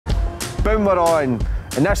Boom, we're on.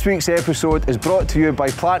 And this week's episode is brought to you by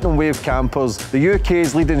Platinum Wave Campers, the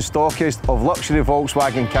UK's leading stockist of luxury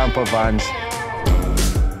Volkswagen camper vans.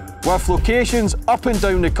 With locations up and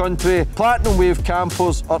down the country, Platinum Wave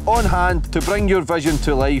Campers are on hand to bring your vision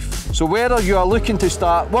to life. So whether you are looking to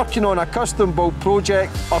start working on a custom build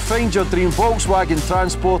project or find your dream Volkswagen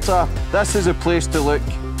transporter, this is a place to look.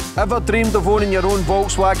 Ever dreamed of owning your own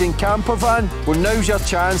Volkswagen camper van? Well, now's your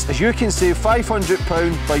chance, as you can save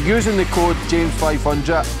 £500 by using the code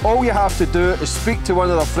James500. All you have to do is speak to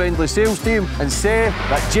one of their friendly sales team and say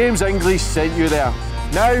that James English sent you there.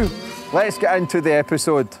 Now, let's get into the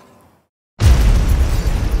episode.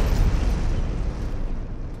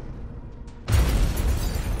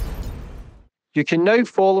 You can now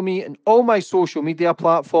follow me on all my social media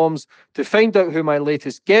platforms to find out who my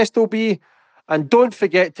latest guest will be. And don't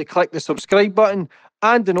forget to click the subscribe button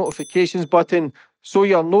and the notifications button so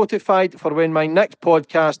you're notified for when my next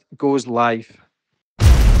podcast goes live.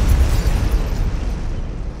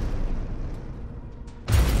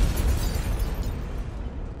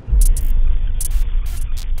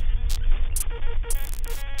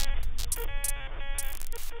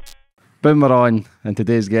 Boom, we're on, and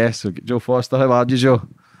today's guest, Joe Foster. How are you, Joe?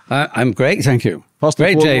 I'm great, thank you. First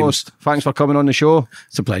great, and foremost, James. Thanks for coming on the show.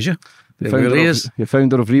 It's a pleasure. You're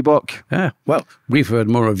founder of Reebok. Yeah, well, we've heard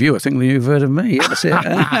more of you, I think, than you've heard of me. That's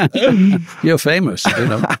it. You're famous, you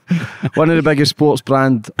know. One of the biggest sports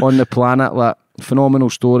brand on the planet. Like,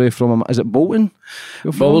 phenomenal story from, is it Bolton?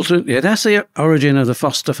 Bolton, yeah, that's the origin of the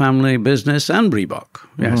Foster family business and Reebok,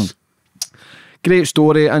 yes. Great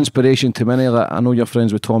story, inspiration to many. Like, I know you're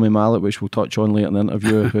friends with Tommy Mallet, which we'll touch on later in the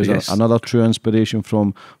interview, who's yes. Another true inspiration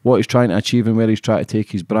from what he's trying to achieve and where he's trying to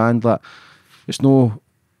take his brand. Like, it's no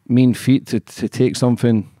mean feat to take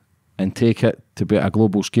something and take it to be at a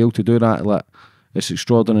global scale. To do that, like, it's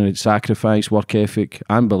extraordinary sacrifice, work ethic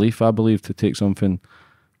and belief, I believe, to take something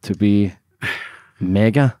to be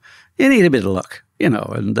mega. You need a bit of luck, you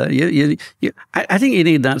know, and I think you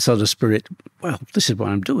need that sort of spirit. Well, this is what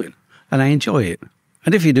I'm doing and I enjoy it.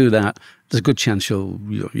 And if you do that, there's a good chance you'll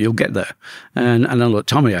get there. And I know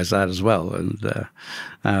Tommy has that as well.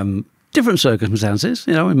 And different circumstances,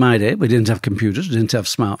 you know. In my day, we didn't have computers, we didn't have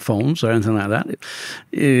smartphones or anything like that.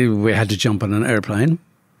 We had to jump on an airplane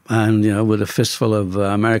and, you know, with a fistful of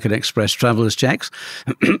American Express traveller's checks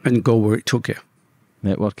and go where it took you.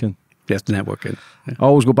 Networking. Yes, networking. Yeah. I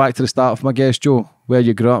always go back to the start of my guest, Joe, where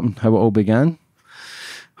you grew up and how it all began.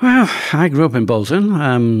 Well, I grew up in Bolton.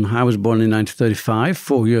 I was born in 1935,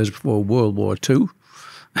 4 years before World War II.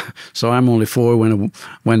 So I'm only 4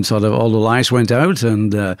 when sort of all the lights went out,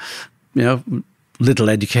 and you know, little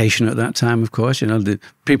education at that time. Of course, you know, the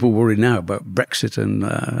people worry now about Brexit and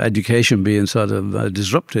education being sort of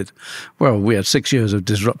disrupted. Well, we had 6 years of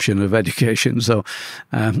disruption of education, so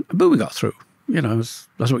but we got through. You know,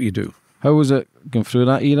 that's what you do. How was it going through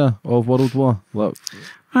that era of World War? Like,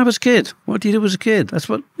 I was a kid. What do you do as a kid? That's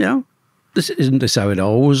what, you know. Isn't this how it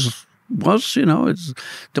always was? You know,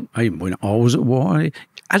 we're not always at war.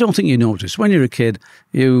 I don't think you notice when you're a kid.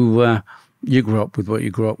 You grow up with what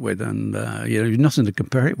you grow up with, and you know, you've nothing to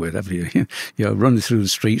compare it with, have you? You know, running through the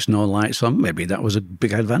streets, no lights on. Maybe that was a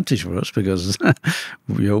big advantage for us because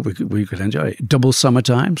you know, we could enjoy it. Double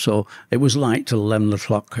summertime, so it was light till 11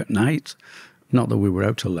 o'clock at night. Not that we were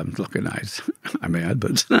out till 11 o'clock at night, I may add,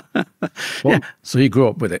 but yeah. So you grew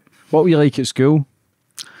up with it. What were you like at school?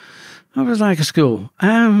 I was like at school.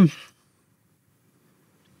 I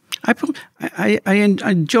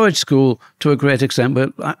enjoyed school to a great extent,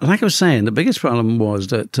 but like I was saying, the biggest problem was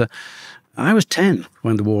that I was 10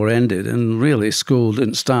 when the war ended, and really school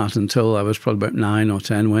didn't start until I was probably about 9 or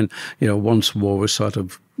 10, when, you know, once war was sort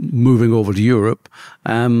of moving over to Europe.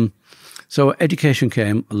 So education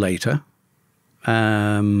came later.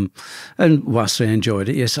 And whilst I enjoyed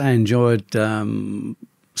it, yes, I enjoyed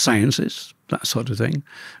sciences, that sort of thing.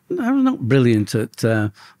 I was not brilliant at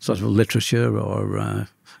sort of literature or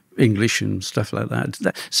English and stuff like that.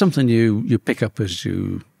 That's something you pick up as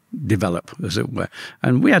you develop, as it were.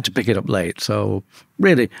 And we had to pick it up late. So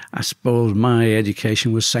really, I suppose my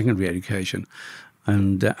education was secondary education.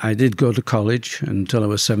 And I did go to college until I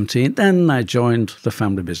was 17. Then I joined the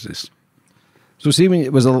family business. So see,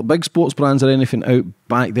 was there big sports brands or anything out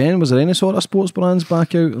back then? Was there any sort of sports brands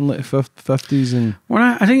back out in like the 50s? And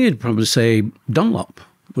well, I think you'd probably say Dunlop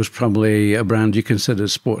was probably a brand you consider a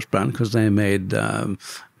sports brand, because they made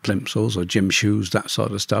plimsolls or gym shoes, that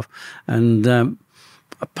sort of stuff. And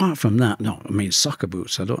apart from that, no, I mean, soccer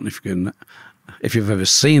boots. I don't know if you can if you've ever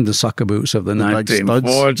seen the soccer boots of the big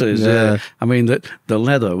 1940s, studs. I mean, the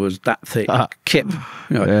leather was that thick, kip,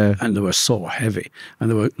 and they were so heavy, and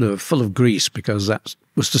they were full of grease because that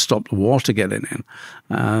was to stop the water getting in.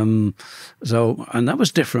 And that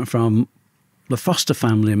was different from the Foster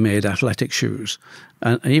family made athletic shoes.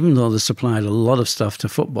 And even though they supplied a lot of stuff to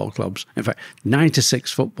football clubs, in fact,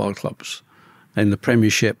 96 football clubs in the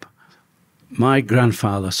Premiership, my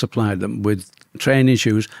grandfather supplied them with training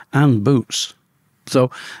shoes and boots. So,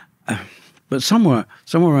 but somewhere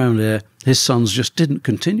around there, his sons just didn't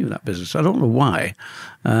continue that business. I don't know why.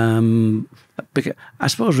 Because I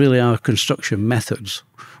suppose really our construction methods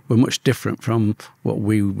were much different from what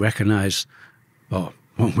we recognise, or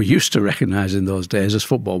what we used to recognise in those days as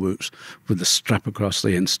football boots, with the strap across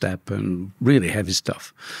the instep and really heavy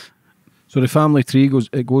stuff. So the family tree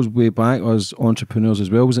goes way back as entrepreneurs as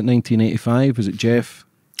well. Was it 1985? Was it Jeff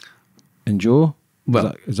and Joe?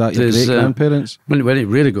 Well, is that your great grandparents? When it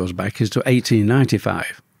really goes back is to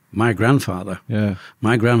 1895. My grandfather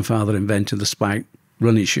invented the spike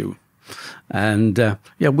running shoe. And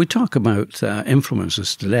we talk about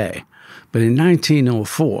influences today, but in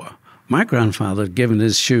 1904, my grandfather had given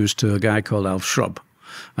his shoes to a guy called Alf Shrub.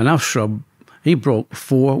 And Alf Shrub, he broke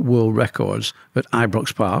 4 world records at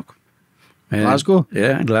Ibrox Park. Glasgow?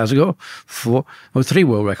 Yeah, Glasgow. 3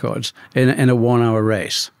 world records in a 1-hour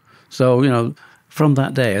race. So, from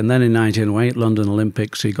that day, and then in 1908, London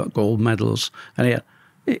Olympics, he got gold medals. And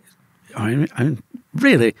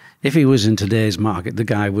really, if he was in today's market, the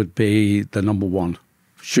guy would be the #1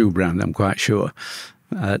 shoe brand, I'm quite sure.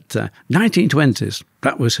 At 1920s,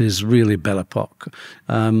 that was his really belle epoque.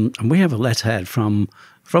 And we have a letterhead from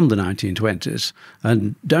the 1920s.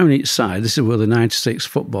 And down each side, this is where the 96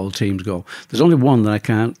 football teams go. There's only one that I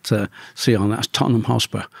can't see on, that's Tottenham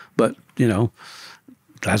Hotspur. But,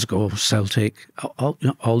 Glasgow, Celtic,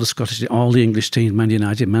 all the Scottish, all the English teams, Man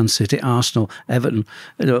United, Man City, Arsenal, Everton,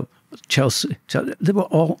 Chelsea, they were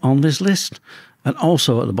all on this list. And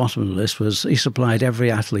also at the bottom of the list was he supplied every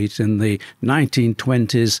athlete in the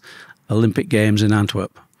 1920s Olympic Games in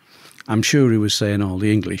Antwerp. I'm sure he was saying all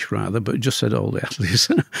the English rather, but just said all the athletes.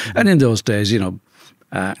 And in those days, the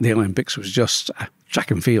Olympics was just track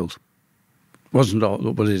and field. Wasn't all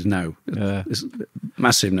what it is now. It's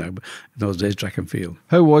massive now, but in those days, track and field.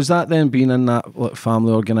 How was that then, being in that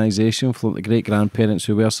family organisation for the great-grandparents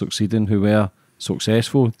who were succeeding, who were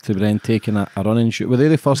successful, to then taking a running shoe? Were they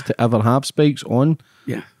the first to ever have spikes on?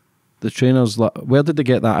 Yeah. The trainers, where did they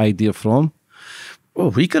get that idea from? Oh,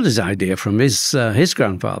 he got his idea from his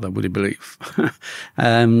grandfather, would you believe?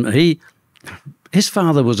 His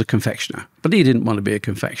father was a confectioner, but he didn't want to be a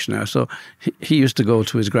confectioner, so he used to go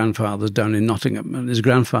to his grandfather's down in Nottingham, and his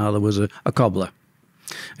grandfather was a cobbler.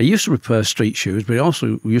 He used to repair street shoes, but he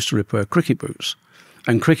also used to repair cricket boots,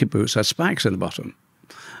 and cricket boots had spikes in the bottom.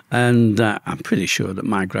 And I'm pretty sure that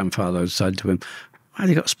my grandfather said to him, "Why have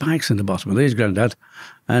you got spikes in the bottom of these, Grandad?"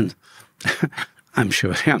 And I'm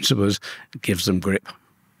sure the answer was, it gives them grip.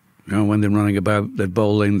 When they're running about, they're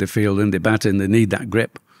bowling, they're fielding, they're batting, they need that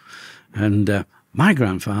grip. And my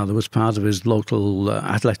grandfather was part of his local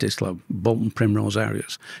athletics club, Bolton Primrose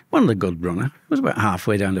Areas. Wasn't a good runner. He was about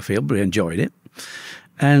halfway down the field, but he enjoyed it.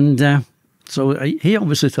 And so he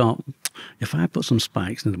obviously thought, if I put some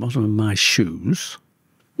spikes in the bottom of my shoes,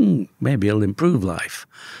 maybe it'll improve life.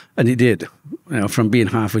 And he did. From being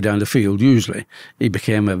halfway down the field, usually, he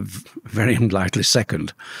became a very unlikely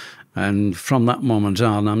second. And from that moment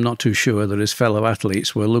on, I'm not too sure that his fellow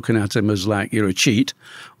athletes were looking at him as like, you're a cheat,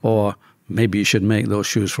 or maybe you should make those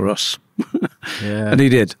shoes for us. Yeah. And he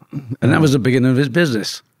did. And that was the beginning of his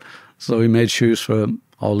business. So he made shoes for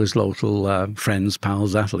all his local friends,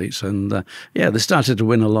 pals, athletes. And they started to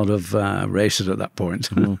win a lot of races at that point.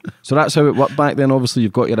 So that's how it worked back then. Obviously,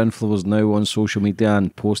 you've got your influencers now on social media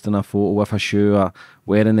and posting a photo with a shoe or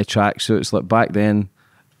wearing the tracksuits. Like back then,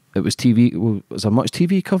 it was TV. Was there much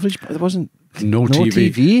TV coverage? But there wasn't. No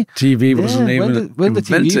TV. TV wasn't even when the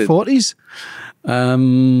TV 40s?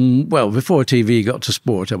 Well, before TV got to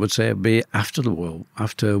sport, I would say it'd be after World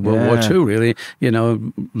War II, really.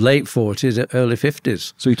 Late 40s, early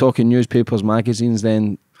 50s. So you're talking newspapers, magazines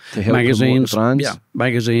then to help promote the brands? Yeah,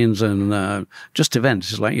 magazines and just events.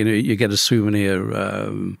 It's like, you get a souvenir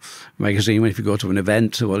magazine if you go to an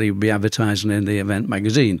event. Well, he'd be advertising in the event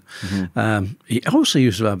magazine. Mm-hmm. He also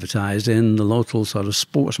used to advertise in the local sort of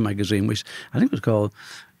sports magazine, which I think was called,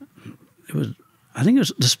 I think it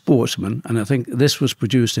was The Sportsman, and I think this was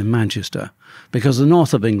produced in Manchester because the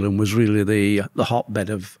north of England was really the hotbed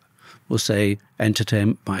of, we'll say,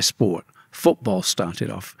 entertainment by sport. Football started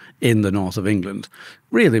off in the north of England,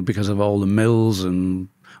 really because of all the mills and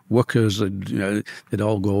workers. They'd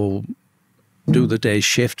all go do the day's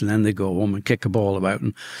shift, and then they go home and kick a ball about.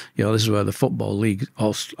 And this is where the football league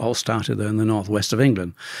all started there in the northwest of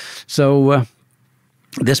England. So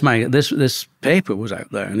this paper was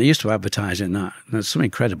out there, and they used to advertise in that. And there's some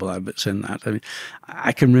incredible adverts in that. I mean,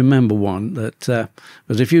 I can remember one that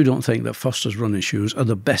was, if you don't think that Foster's running shoes are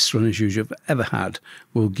the best running shoes you've ever had,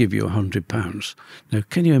 we'll give you £100. Now,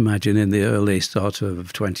 can you imagine in the early start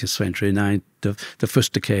of 20th century, the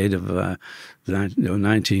first decade of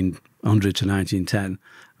 1900 to 1910,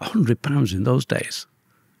 £100 in those days?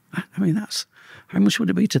 I mean, that's, how much would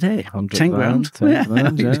it be today? 10 grand? 10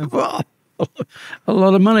 grand, yeah. A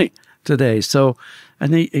lot of money today. So,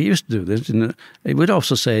 and he used to do this. And he would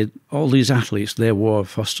also say all these athletes, they wore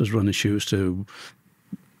Foster's running shoes to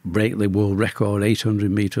break the world record, 800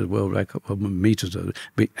 meters, world record meters,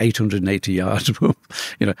 880 yards.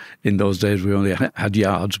 In those days we only had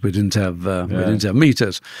yards. We didn't have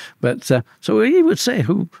meters. But so he would say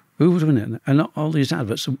who was winning, and all these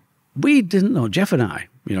adverts. We didn't know, Jeff and I,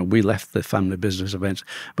 we left the family business events,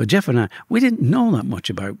 but Jeff and I, we didn't know that much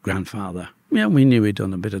about grandfather. We knew he'd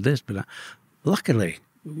done a bit of this, but luckily,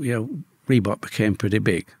 Reebok became pretty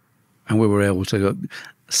big, and we were able to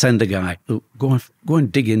send a guy, go and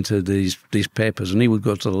dig into these papers, and he would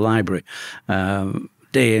go to the library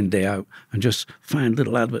day in, day out, and just find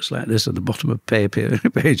little adverts like this at the bottom of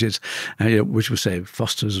pages, which would say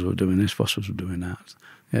Foster's were doing this, Foster's were doing that.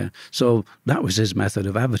 Yeah, so that was his method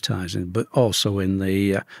of advertising, but also in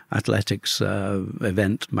the athletics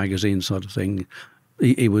event magazine sort of thing,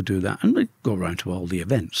 he would do that, and we'd go around to all the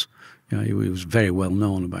events. He was very well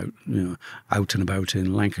known about, out and about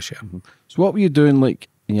in Lancashire. So what were you doing, like,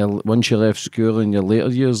 once you left school in your later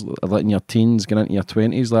years, like in your teens, getting into your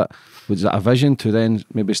 20s? Was that a vision to then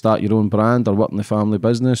maybe start your own brand or work in the family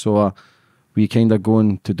business, or were you kind of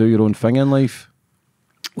going to do your own thing in life?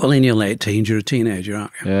 Well, in your late teens, you're a teenager,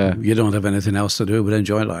 aren't you? Yeah. You don't have anything else to do but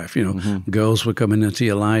enjoy life. Girls were coming into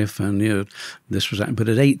your life, and this was that. But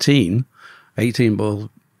at 18,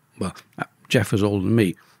 Jeff was older than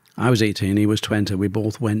me. I was 18, he was 20. We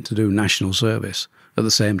both went to do national service at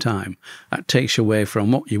the same time. That takes you away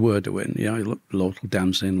from what you were doing. Local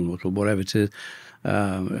dancing, local whatever it is.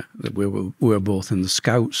 We were both in the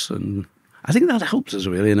Scouts, and I think that helped us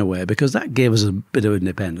really in a way, because that gave us a bit of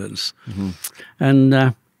independence.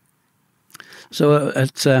 And so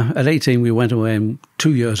at 18, we went away in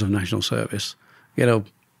 2 years of national service.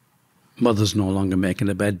 Mother's no longer making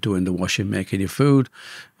the bed, doing the washing, making your food,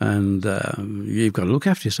 and you've got to look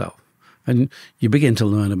after yourself. And you begin to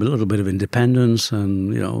learn a little bit of independence,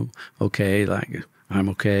 and, okay, like, I'm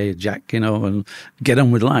okay, Jack, and get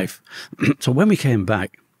on with life. So when we came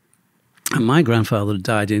back, and my grandfather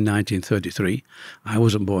died in 1933. I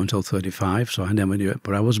wasn't born until 35, so I never knew it,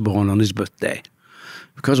 but I was born on his birthday.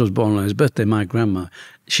 Because I was born on his birthday, my grandma,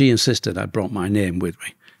 she insisted I brought my name with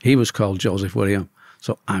me. He was called Joseph William,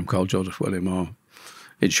 so I'm called Joseph William, or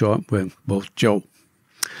in short, we're both Joe.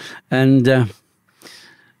 And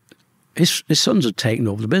his sons had taken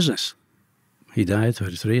over the business. He died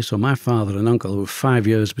 33, so my father and uncle, who were 5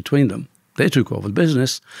 years between them, they took over the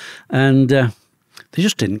business, and they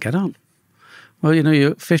just didn't get on. Well,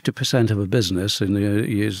 you're 50% of a business, and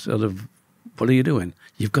you sort of, what are you doing?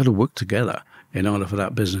 You've got to work together in order for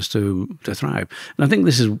that business to thrive. And I think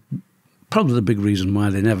this is probably the big reason why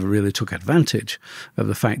they never really took advantage of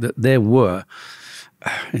the fact that they were,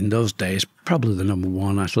 in those days, probably the number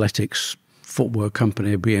one athletics footwear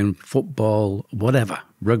company, being football, whatever,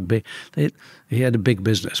 rugby. He had a big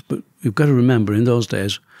business. But you've got to remember, in those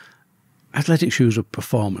days, athletic shoes were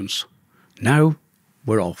performance. Now,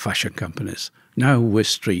 we're all fashion companies. Now we're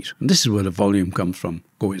street. And this is where the volume comes from,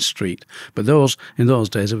 going street. But in those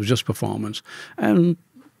days, it was just performance. And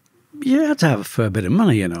you had to have a fair bit of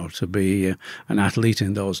money, to be an athlete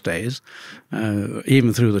in those days,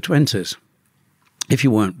 even through the 20s. If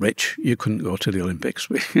you weren't rich, you couldn't go to the Olympics.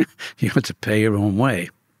 You had to pay your own way.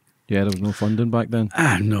 Yeah, there was no funding back then.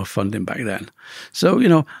 No funding back then.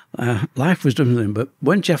 So, life was different. But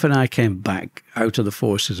when Jeff and I came back out of the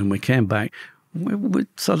forces, and we came back, we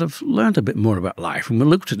sort of learned a bit more about life, and we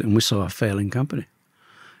looked at it and we saw a failing company.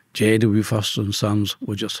 J.W. Foster and Sons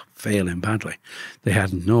were just failing badly. They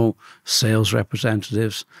had no sales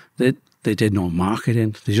representatives. They did no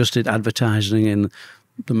marketing. They just did advertising in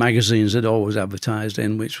the magazines they'd always advertised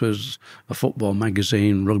in, which was a football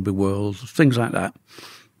magazine, Rugby World, things like that.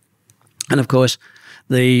 And of course,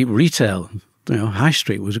 the retail, high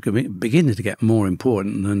street was beginning to get more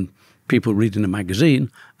important, and people reading a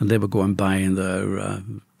magazine, and they would go and buying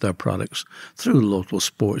their products through local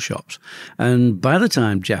sports shops. And by the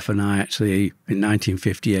time Jeff and I actually, in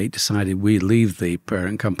 1958, decided we'd leave the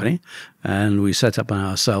parent company and we set up on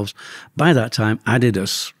ourselves, by that time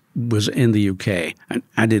Adidas was in the UK and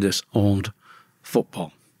Adidas owned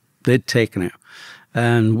football. They'd taken it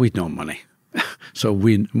and we'd no money. So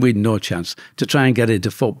we'd no chance. To try and get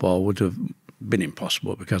into football would have been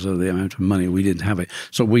impossible because of the amount of money. We didn't have it.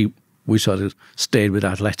 So we sort of stayed with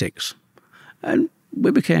athletics. And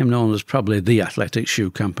we became known as probably the athletic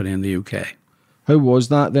shoe company in the UK. How was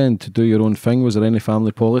that then, to do your own thing? Was there any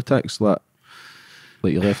family politics? Like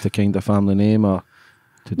you left a kind of family name, or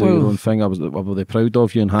to do your own thing? Or were they proud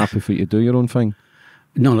of you and happy for you to do your own thing?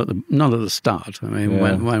 Not at the start. I mean,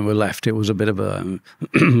 when we left, it was a bit of a...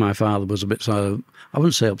 my father was a bit sort of... I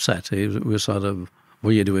wouldn't say upset. He was sort of,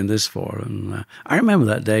 what are you doing this for? And I remember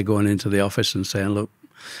that day going into the office and saying, look,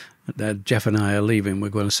 Jeff and I are leaving. We're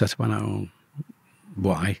going to set up on our own.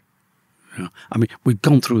 Why? You know, I mean, we'd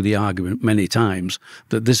gone through the argument many times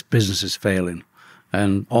that this business is failing.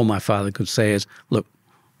 And all my father could say is, look,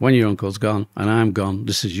 when your uncle's gone and I'm gone,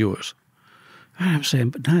 this is yours. And I'm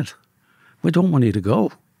saying, but Dad, we don't want you to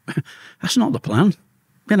go. That's not the plan,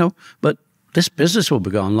 you know. But this business will be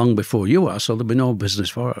gone long before you are, so there'll be no business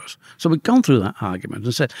for us. So we'd gone through that argument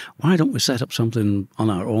and said, why don't we set up something on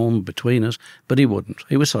our own between us? But he wouldn't.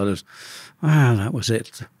 He was sort of, that was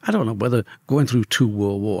it. I don't know whether going through 2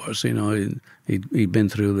 world wars, you know, he'd been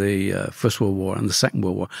through the First World War and the Second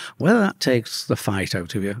World War, whether that takes the fight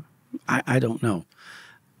out of you, I don't know.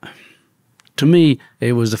 To me,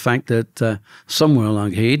 it was the fact that somewhere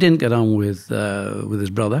along here, he didn't get on with his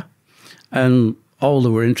brother, and all they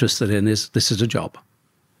were interested in is, this is a job.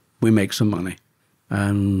 We make some money,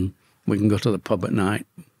 and we can go to the pub at night.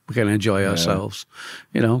 We can enjoy ourselves.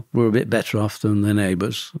 You know, we're a bit better off than the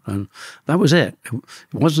neighbours, and that was it. It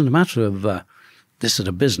wasn't a matter of this is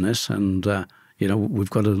a business, and you know,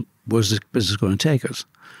 we've got to. Where's this business going to take us?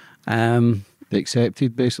 They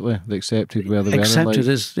accepted, basically. They accepted where they were. Accepted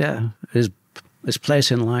his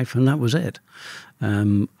place in life, and that was it.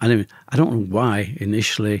 I don't know why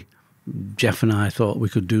initially Jeff and I thought we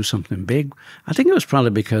could do something big. I think it was probably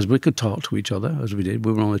because we could talk to each other as we did.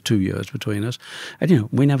 We were only 2 years between us, and you know,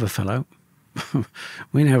 we never fell out.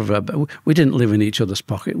 we didn't live in each other's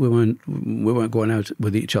pocket. We weren't going out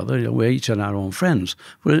with each other. You know, we each had our own friends.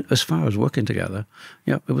 But as far as working together,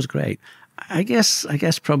 yeah, it was great. I guess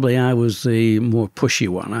probably I was the more pushy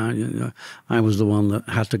one. I was the one that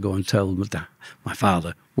had to go and tell my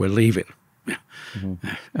father, we're leaving. Mm-hmm.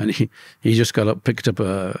 And he just got up, picked up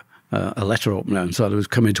a letter opener and thought it was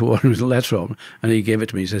coming toward him with a letter opener, and he gave it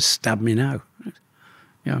to me. He says, stab me now.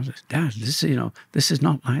 You know, Dad, this is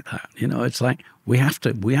not like that. You know, it's like we have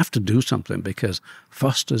to do something because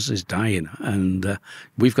Foster's is dying, and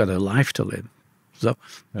we've got a life to live. So,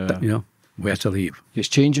 you know, we have to leave. Yes,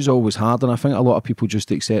 change is always hard, and I think a lot of people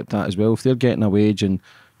just accept that as well. If they're getting a wage and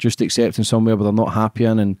just accepting somewhere where they're not happy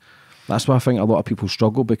in, and that's why I think a lot of people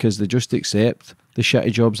struggle, because they just accept the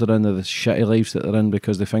shitty jobs they're in, or the shitty lives that they're in,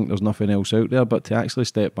 because they think there's nothing else out there. But to actually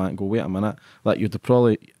step back and go, wait a minute, like you'd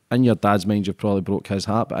probably, in your dad's mind, you probably broke his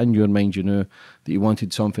heart, but in your mind, you knew that you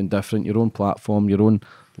wanted something different, your own platform, your own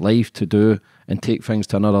life to do, and take things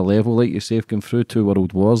to another level. Like you say, going through 2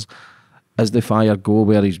 world wars, as the fire go,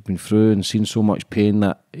 where he's been through and seen so much pain,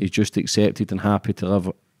 that he's just accepted and happy to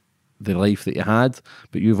live the life that he had.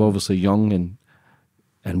 But you've obviously young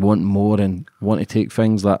and want more and want to take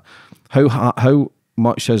things that. How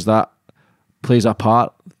much has that plays a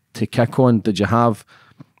part to kick on? Did you have,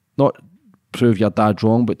 not prove your dad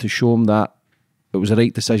wrong, but to show him that it was the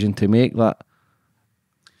right decision to make? That.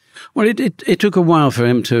 Well, it took a while for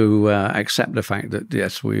him to accept the fact that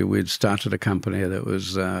yes, we'd started a company that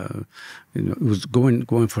was was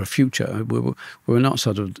going for a future. We were not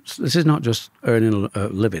sort of. This is not just earning a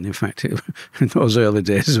living. In fact, in those early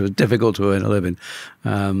days, it was difficult to earn a living.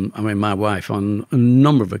 I mean, my wife on a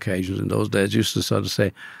number of occasions in those days used to sort of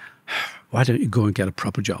say, "Why don't you go and get a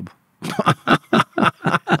proper job?"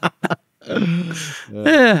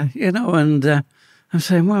 Yeah, you know, and I'm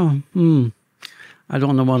saying, well, I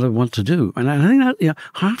don't know what I want to do. And I think that,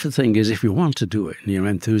 half the thing is, if you want to do it and you're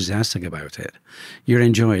enthusiastic about it, you're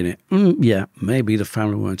enjoying it. Yeah, maybe the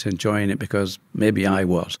family weren't enjoying it because maybe I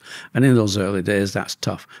was. And in those early days, that's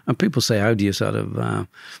tough. And people say, how do you sort of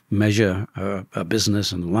measure a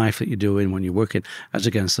business and the life that you're doing when you're working as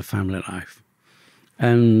against the family life?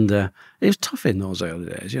 And it was tough in those early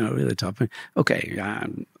days, really tough. Okay,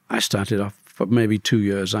 I started off for maybe 2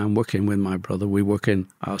 years. I'm working with my brother. We're working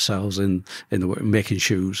ourselves in the work, making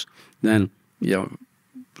shoes. Then,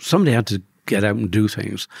 somebody had to get out and do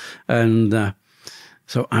things. And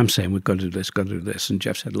so I'm saying, we've got to do this, got to do this. And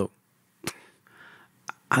Jeff said, look,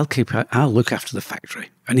 I'll look after the factory.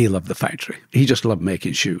 And he loved the factory. He just loved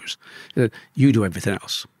making shoes. He said, you do everything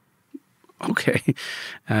else. Okay.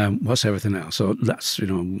 What's everything else? So that's,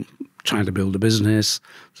 trying to build a business.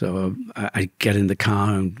 So I get in the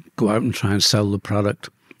car and go out and try and sell the product.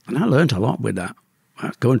 And I learned a lot with that.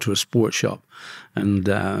 I go into a sports shop and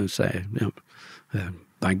say,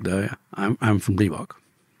 back there, I'm from Reebok.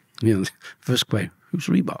 First question, who's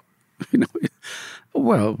Reebok?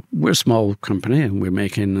 Well, we're a small company and we're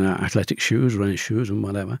making athletic shoes, running shoes and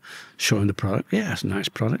whatever, showing the product. Yeah, it's a nice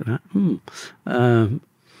product, that. And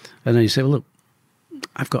then you say, well, look,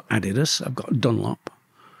 I've got Adidas, I've got Dunlop.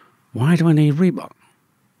 Why do I need Reebok?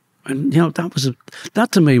 And,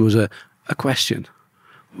 that to me was a question.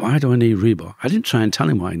 Why do I need Reebok? I didn't try and tell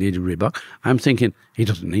him why I needed Reebok. I'm thinking, he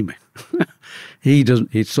doesn't need me. He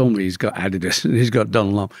doesn't. He told me he's got Adidas and he's got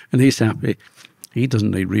Dunlop and he's happy. He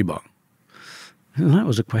doesn't need Reebok. And that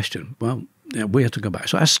was a question. Well, we had to go back.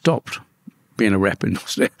 So I stopped being a rep in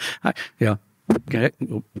those days. Get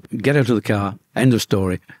out of the car, end of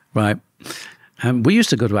story, right? We used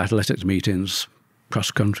to go to athletics meetings,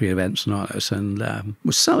 cross-country events and all this, and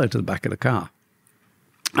we sell it to the back of the car.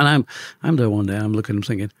 And I'm there one day, I'm looking, I'm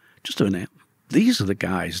thinking, just a minute, these are the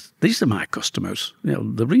guys, these are my customers.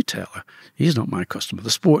 The retailer, he's not my customer.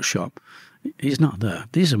 The sports shop, he's not there.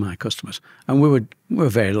 These are my customers. And we were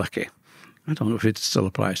very lucky. I don't know if it still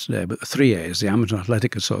applies today, but the 3A's, the Amateur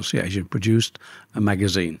Athletic Association, produced a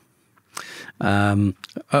magazine, a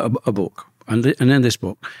book. And in this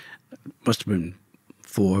book, must have been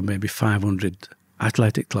 400, maybe 500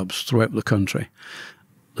 athletic clubs throughout the country.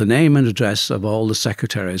 The name and address of all the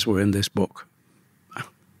secretaries were in this book.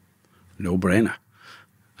 No brainer.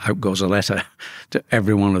 Out goes a letter to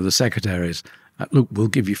every one of the secretaries. Look, we'll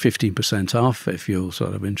give you 15% off if you'll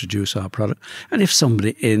sort of introduce our product. And if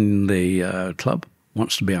somebody in the club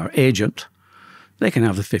wants to be our agent, they can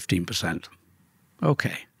have the 15%.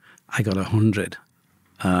 Okay. I got 100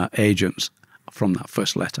 agents from that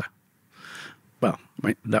first letter. Well,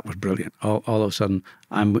 that was brilliant. All of a sudden,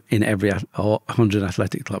 I'm in every 100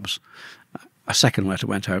 athletic clubs. A second letter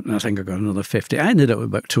went out, and I think I got another 50. I ended up with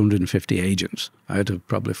about 250 agents. I had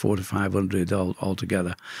probably 400 to 500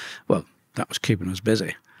 altogether. Well, that was keeping us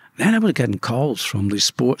busy. Then I was getting calls from these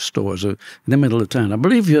sports stores in the middle of town. I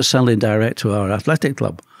believe you're selling direct to our athletic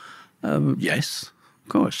club. Yes, of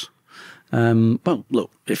course. Well,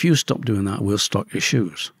 look, if you stop doing that, we'll stock your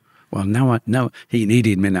shoes. Well, now he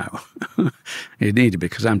needed me now. He needed me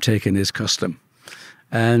because I'm taking his custom.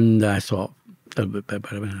 And I thought,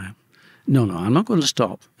 no, I'm not going to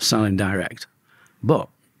stop selling direct. But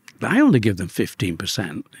I only give them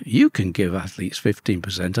 15%. You can give athletes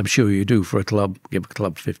 15%. I'm sure you do for a club. Give a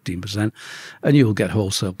club 15%. And you'll get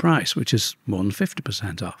wholesale price, which is more than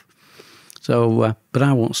 50% off. So, but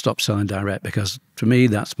I won't stop selling direct because to me,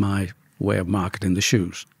 that's my way of marketing the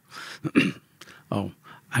shoes.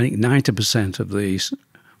 I think 90% of these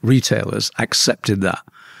retailers accepted that.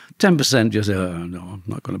 10% just said, oh, no, I'm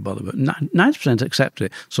not going to bother. But 90% accepted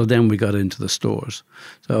it. So then we got into the stores.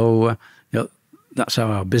 So that's how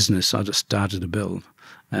our business sort of started to build.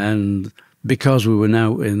 And because we were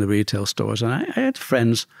now in the retail stores, and I had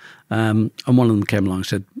friends, and one of them came along and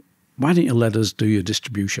said, why don't you let us do your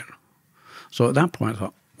distribution? So at that point I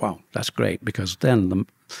thought, wow, that's great, because then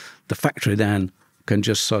the factory then can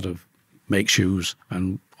just sort of make shoes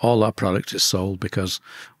and all our product is sold because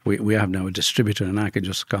we have now a distributor and I can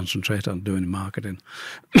just concentrate on doing marketing.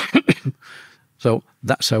 So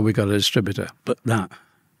that's how we got a distributor. But that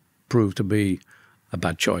proved to be a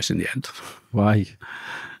bad choice in the end. Why?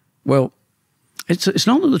 Well, it's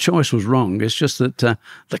not that the choice was wrong. It's just that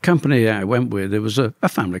the company I went with, it was a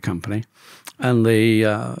family company. And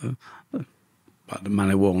the man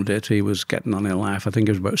who owned it, he was getting on in life. I think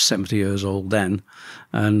he was about 70 years old then.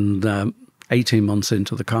 And 18 months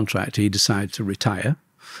into the contract, he decided to retire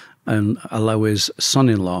and allow his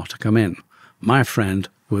son-in-law to come in. My friend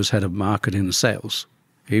was head of marketing and sales.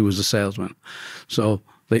 He was a salesman. So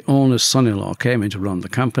the owner's son-in-law came in to run the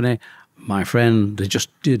company. My friend, they just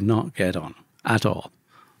did not get on at all.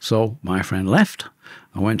 So my friend left.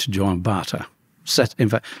 I went to join Bata, set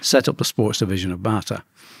up the sports division of Bata.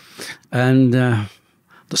 And the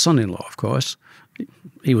son-in-law, of course,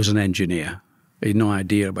 he was an engineer. He had no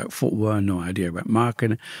idea about footwear, no idea about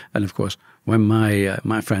marketing. And of course, when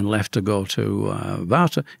my friend left to go to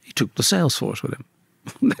Bata, he took the sales force with him.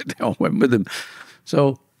 They all went with him.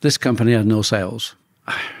 So this company had no sales.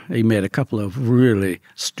 He made a couple of really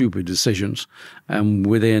stupid decisions. And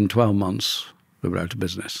within 12 months, we were out of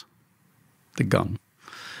business. They're gone.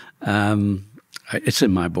 It's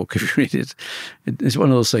in my book if you read it. It's one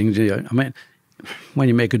of those things. I mean, when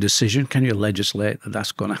you make a decision, can you legislate that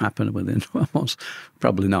that's going to happen within 12 months?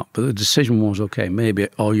 Probably not. But the decision was, okay, maybe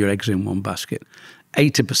all your eggs in one basket.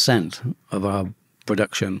 80% of our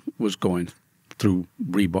production was going through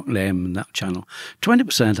Reebok name and that channel.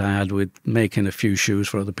 20% I had with making a few shoes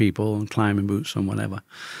for other people and climbing boots and whatever.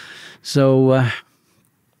 So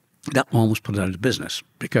that almost put it out of business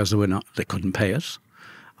because they couldn't pay us.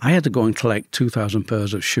 I had to go and collect 2,000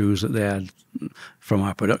 pairs of shoes that they had from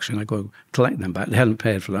our production. I go collect them back. They hadn't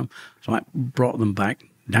paid for them. So I brought them back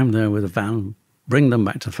down there with a van, bring them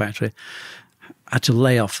back to the factory. I had to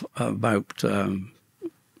lay off about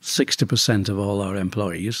 60% of all our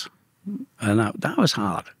employees. And that was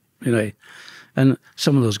hard, And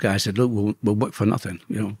some of those guys said, look, we'll work for nothing,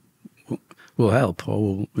 we'll help,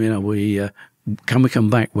 or, can we come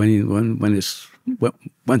back when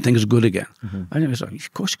things are good again? Mm-hmm. And it was like,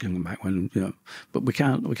 of course you can come back but we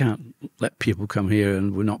can't let people come here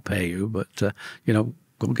and we'll not pay you, but,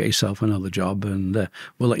 go get yourself another job and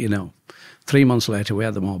we'll let you know. 3 months later, we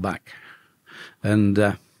had them all back.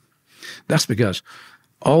 And that's because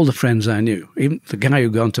all the friends I knew, even the guy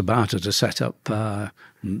who'd gone to Barter to set up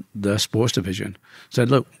the sports division,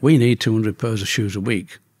 said, look, we need 200 pairs of shoes a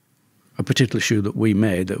week. A particular shoe that we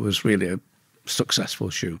made that was really a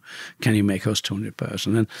successful shoe. Can you make us 200 pairs?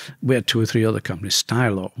 And then we had 2 or 3 other companies.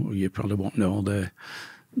 Stylo, you probably won't know, they're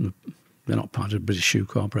not part of the British Shoe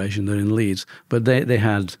Corporation, they're in Leeds, but they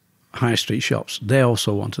had high street shops. They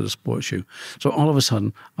also wanted a sports shoe. So all of a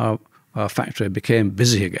sudden, our factory became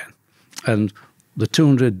busy again. And the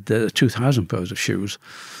 2,000 pairs of shoes,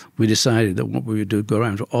 we decided that what we would do, go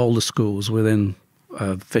around to all the schools within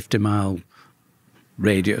a 50-mile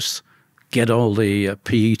radius, get all the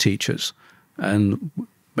PE teachers and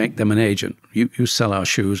make them an agent. You sell our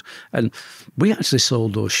shoes. And we actually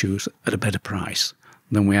sold those shoes at a better price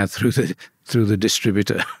than we had through the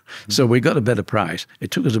distributor. Mm-hmm. So we got a better price.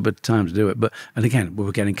 It took us a bit of time to do it. And again, we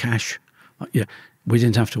were getting cash. Yeah, we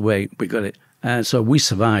didn't have to wait. We got it. So we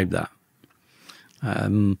survived that.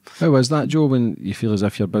 How was that, Joe, when you feel as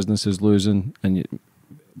if your business is losing? And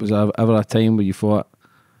was there ever a time where you thought,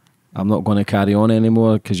 I'm not going to carry on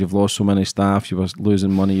anymore because you've lost so many staff, you were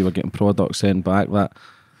losing money, you were getting products sent back, or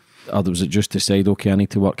was it just decide, okay, I need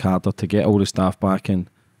to work harder to get all the staff back and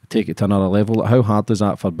take it to another level? How hard is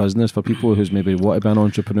that for business, for people who's maybe want to be an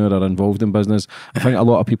entrepreneur or involved in business? I think a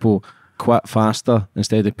lot of people quit faster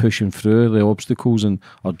instead of pushing through the obstacles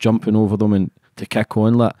or jumping over them and to kick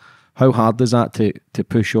on. How hard is that to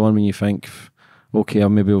push on when you think, okay, I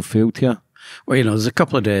maybe have failed here? Well, there's a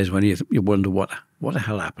couple of days when you wonder what the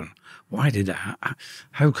hell happened. Why did that?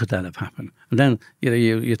 How could that have happened? And then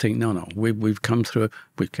you think, no, we've come through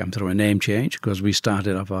a name change because we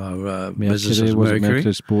started off our business as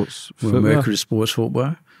Mercury Sports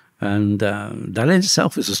Footwear, and that in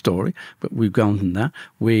itself is a story. But we've gone from that.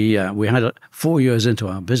 We had 4 years into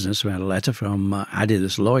our business, we had a letter from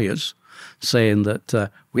Adidas lawyers saying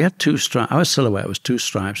that we had 2 stripes. Our silhouette was 2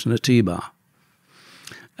 stripes and a T-bar,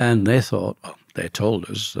 and they told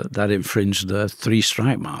us that infringed the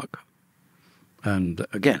 3-stripe mark. And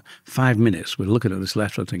again, 5 minutes, we're looking at this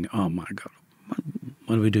letter and thinking, oh my God,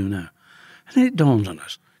 what do we do now? And then it dawns on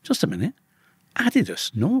us, just a minute, Adidas,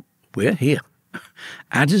 no, we're here.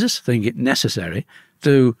 Adidas think it necessary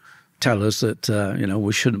to tell us that,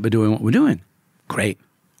 we shouldn't be doing what we're doing. Great,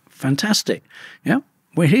 fantastic,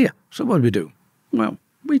 we're here. So what do we do? Well,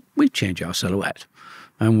 we change our silhouette.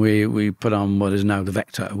 And we put on what is now the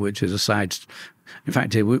Vector, which is a side. In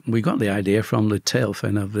fact, we got the idea from the tail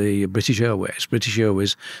fin of the British Airways. British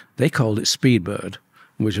Airways, they called it Speedbird,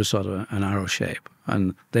 which was sort of an arrow shape.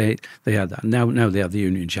 And they had that. Now they have the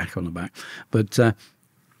Union Jack on the back. But it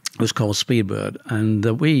was called Speedbird. And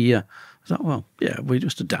we thought, well, yeah, we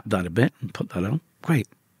just adapt that a bit and put that on. Great.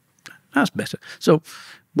 That's better. So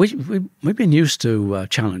we've been used to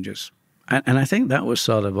challenges. And I think that was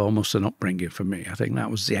sort of almost an upbringing for me. I think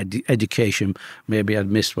that was the education maybe I'd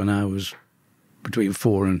missed when I was between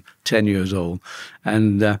 4 and 10 years old.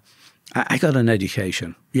 And I got an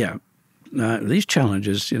education. Yeah, these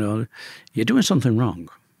challenges, you're doing something wrong.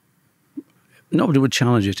 Nobody would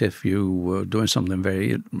challenge it if you were doing something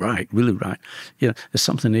very right, really right. There's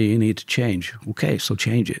something that you need to change. Okay, so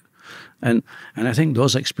change it. And I think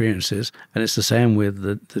those experiences, and it's the same with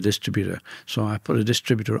the distributor. So I put a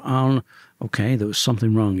distributor on, okay, there was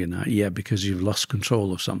something wrong in that. Yeah, because you've lost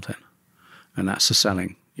control of something. And that's the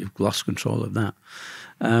selling. You've lost control of that.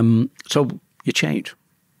 So you change.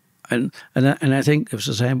 And I think it was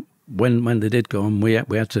the same when they did go, and we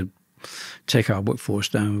had to take our workforce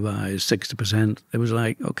down by 60%. It was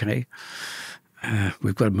like, okay,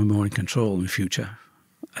 we've got to be more in control in the future.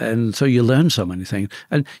 And so you learn so many things.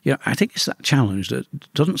 And, you know, I think it's that challenge that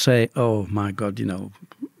doesn't say, oh, my God, you know,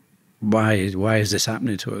 why is this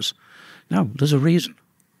happening to us? No, there's a reason.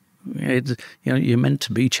 You know, you're meant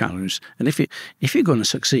to be challenged. And if you're going to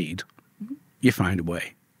succeed, you find a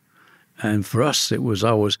way. And for us, it was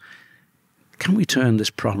always, can we turn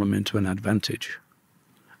this problem into an advantage?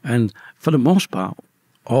 And for the most part,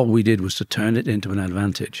 all we did was to turn it into an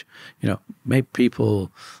advantage. You know, make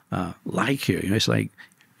people like you. You know, it's like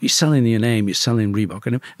you're selling your name, you're selling Reebok.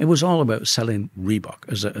 And it was all about selling Reebok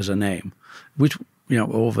as a name, which, you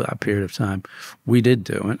know, over that period of time, we did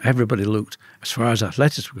do. And everybody looked, as far as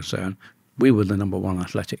athletics were concerned, we were the #1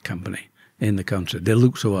 athletic company in the country. They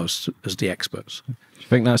looked to us as the experts. Do you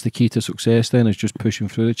think that's the key to success then, is just pushing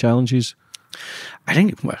through the challenges? I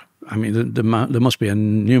think, well, I mean, there must be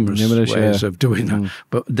numerous ways of doing that,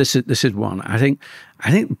 but this is one. I think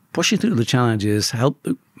pushing through the challenges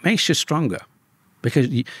makes you stronger, because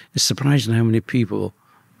it's surprising how many people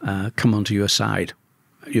come onto your side.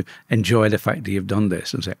 You enjoy the fact that you've done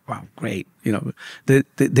this and say, "Wow, great!" You know,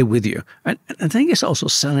 they're with you. And I think it's also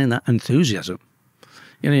selling that enthusiasm.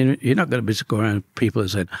 You know, you're not going to be going around people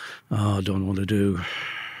and saying, "Oh, I don't want to do.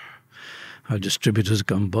 Our distributor's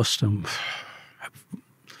gone bust, and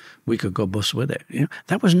we could go bust with it." You know,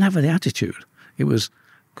 that was never the attitude. It was,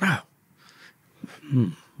 wow,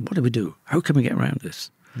 what do we do? How can we get around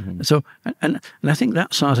this? Mm-hmm. So, and I think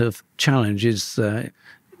that sort of challenge is,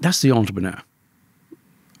 that's the entrepreneur.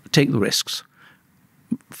 Take the risks,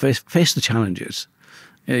 face the challenges.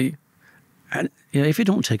 And, you know, if you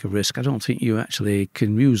don't take a risk, I don't think you actually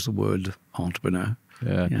can use the word entrepreneur.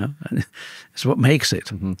 Yeah. You know, it's what makes it.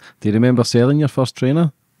 Mm-hmm. Do you remember selling your first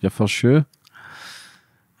trainer, your first shoe?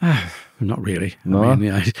 Not really. No? I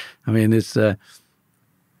mean, it's.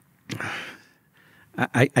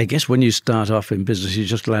 I guess when you start off in business, you're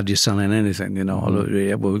just glad you're selling anything. You know,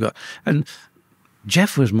 yeah, well, we got. And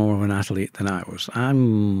Jeff was more of an athlete than I was.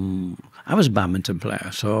 I was a badminton player,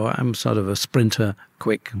 so I'm sort of a sprinter,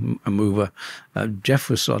 quick, a mover. Jeff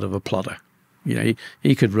was sort of a plodder. You know,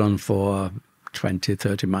 he could run for 20,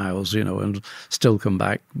 30 miles, you know, and still come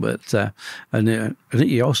back. But I think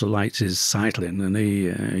he also liked his cycling, and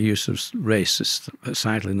he used to race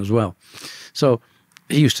cycling as well. So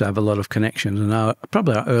he used to have a lot of connections, and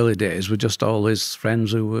probably our early days were just all his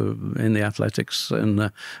friends who were in the athletics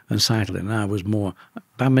and cycling. And I was more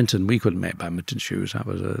badminton. We couldn't make badminton shoes. That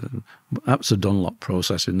was a Dunlop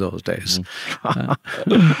process in those days.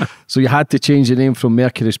 So you had to change the name from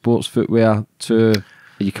Mercury Sports Footwear to,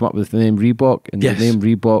 you come up with the name Reebok, and yes. The name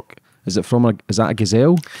Reebok, is that a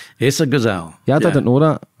gazelle? It's a gazelle. Yeah, I didn't know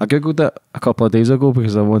that. I googled it a couple of days ago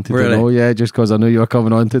because I wanted really? to know. Yeah, just because I knew you were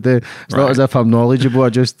coming on today. It's not as if I'm knowledgeable. I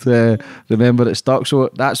just remember it stuck. So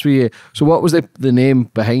that's where. So what was the name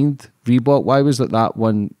behind Reebok? Why was it that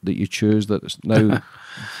one that you chose that's now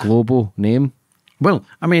global name? Well,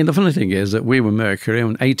 I mean, the funny thing is that we were Mercury,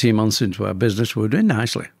 and 18 months into our business, we were doing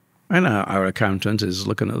nicely. And our accountant is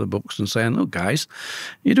looking at the books and saying, "Look, guys,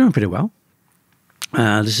 you're doing pretty well.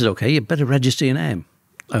 This is okay. You better register your name."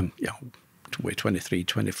 You know, we're 23,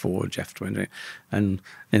 24, Jeff 20. And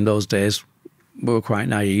in those days, we were quite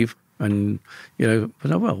naive. And, you know,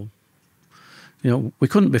 but well, you know, we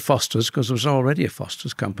couldn't be Foster's because there was already a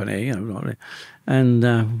Foster's company, you know.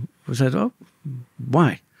 And we said, "Oh,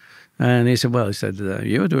 why?" And he said,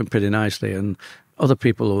 "You're doing pretty nicely. And other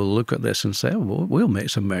people will look at this and say, oh, well, we'll make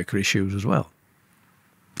some Mercury shoes as well.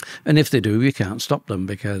 And if they do, you can't stop them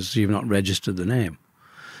because you've not registered the name.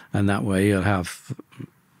 And that way you'll have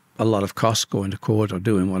a lot of costs going to court or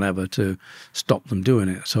doing whatever to stop them doing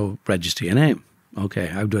it. So register your name. Okay,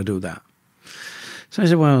 how do I do that?" So I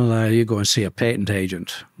said, "Well, you go and see a patent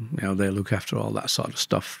agent. You know, they look after all that sort of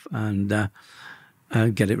stuff and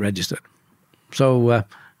get it registered." So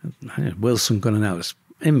Wilson, Gunn and Ellis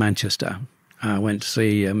in Manchester. I went to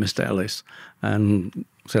see Mr. Ellis and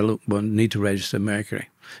said, "Look, we need to register Mercury."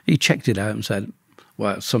 He checked it out and said,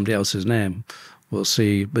 "Well, it's somebody else's name. We'll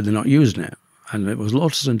see, but they're not using it." And it was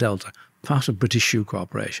Lotus and Delta, part of British Shoe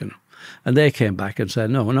Corporation. And they came back and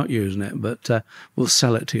said, "No, we're not using it, but we'll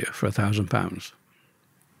sell it to you for £1,000.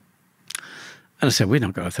 And I said, "We've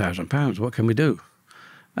not got £1,000. What can we do?"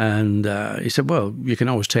 And he said, "Well, you can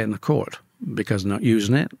always take it in the court because they're not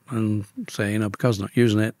using it, and say, you know, because they're not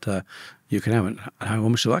using it, you can have it." "How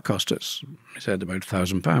much will that cost us?" He said, "About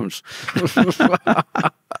 £1,000.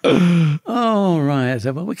 "Oh, right." I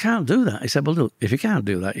said, "Well, we can't do that." He said, "Well, look, if you can't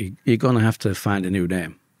do that, you're going to have to find a new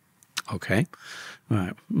name." "Okay,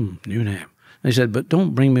 right, new name." And he said, "But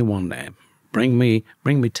don't bring me one name. Bring me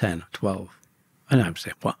 10, 12. And I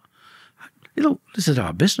said, "What? You know, this is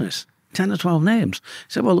our business. 10 or 12 names.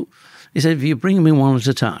 He said, well, he said, if you bring me one at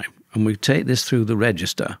a time and we take this through the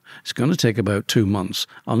register, it's going to take about 2 months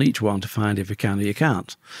on each one to find if you can or you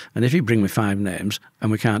can't. And if you bring me 5 names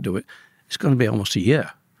and we can't do it, it's going to be almost a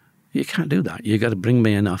year. You can't do that. You've got to bring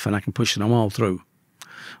me enough and I can push them all through.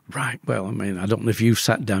 Right, well, I mean, I don't know if you've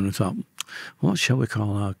sat down and thought, what shall we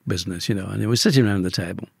call our business, you know? And we're sitting around the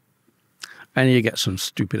table and you get some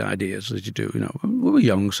stupid ideas as you do, you know. We were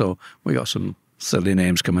young, so we got some silly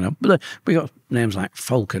names coming up. But we got names like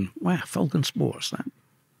Falcon. Wow, Falcon Sports, that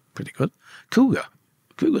pretty good. Cougar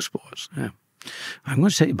Sports, yeah. I'm going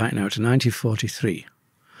to take you back now to 1943.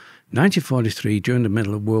 1943, during the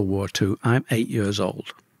middle of World War II, I'm 8 years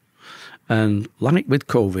old. And like with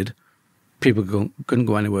COVID, people couldn't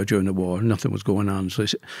go anywhere during the war. Nothing was going on. So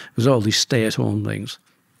it was all these stay-at-home things.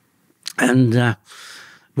 And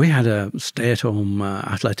we had a stay-at-home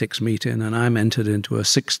athletics meeting, and I'm entered into a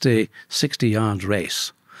 60-yard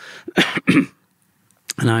race.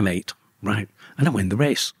 And I'm 8, right? And I win the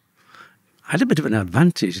race. I had a bit of an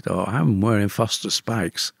advantage, though. I'm wearing Foster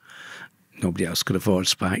spikes. Nobody else could afford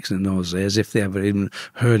spikes in those days, if they ever even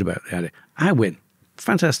heard about the idea. I win.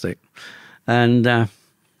 Fantastic. And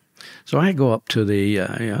so I go up to the,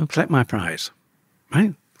 collect my prize.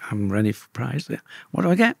 Right? I'm ready for prize there. What do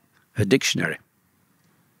I get? A dictionary.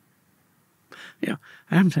 You know,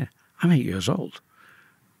 I'm 8 years old.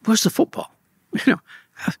 Where's the football? You know,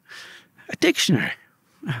 a dictionary.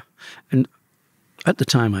 And at the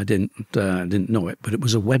time I didn't know it, but it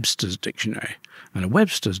was a Webster's dictionary. And a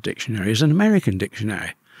Webster's dictionary is an American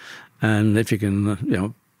dictionary. And if you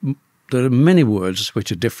can, there are many words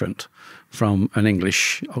which are different from an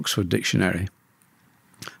English Oxford dictionary.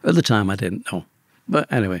 At the time, I didn't know.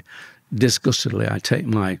 But anyway, disgustedly, I take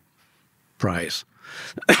my prize.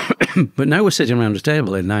 But now we're sitting around the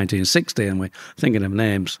table in 1960 and we're thinking of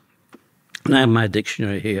names. And I have my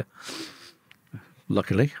dictionary here,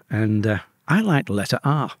 luckily, and I like the letter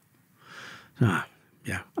R. I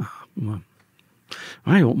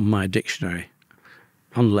open my dictionary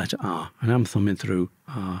on the letter R, and I'm thumbing through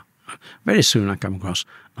R. Very soon I come across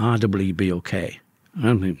RWBOK. And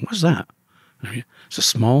I'm thinking, what's that? It's a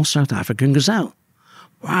small South African gazelle.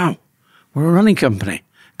 Wow, we're a running company.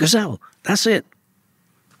 Gazelle, that's it.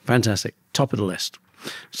 Fantastic, top of the list.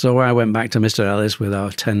 So I went back to Mr. Ellis with our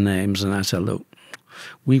 10 names, and I said, look,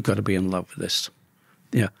 we've got to be in love with this.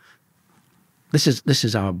 Yeah, this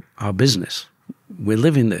is our business. We're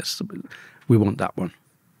living this. We want that one.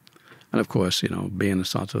 And of course, being a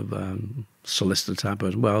sort of solicitor type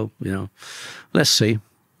of, well, let's see.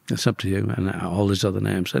 It's up to you. And all these other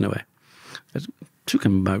names. Anyway, it took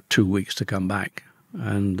him about 2 weeks to come back.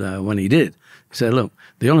 And when he did, he said, look,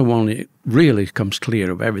 the only one that really comes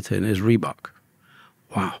clear of everything is Reebok.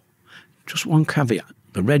 Wow. Just one caveat.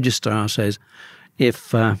 The registrar says,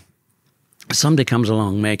 if somebody comes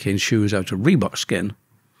along making shoes out of Reebok skin,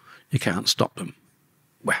 you can't stop them.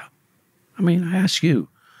 Well, I mean, I ask you,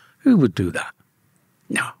 who would do that?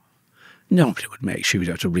 No. Nobody would make shoes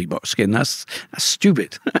out of Reebok skin. That's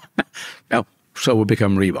stupid. No, so we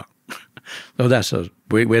become Reebok. So that's us.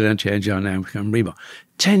 We don't change our name, become Reebok.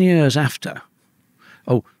 10 years after,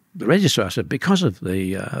 the registrar said, because of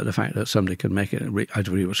the fact that somebody can make it out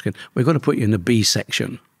of Reebok skin, we're going to put you in the B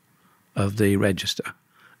section of the register.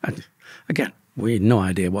 And again, we had no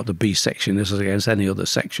idea what the B section is against any other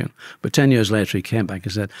section. But 10 years later, he came back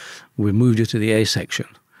and said, we moved you to the A section.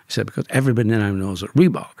 He said, because everybody now knows that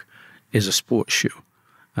Reebok is a sports shoe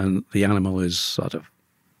and the animal is sort of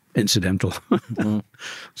incidental.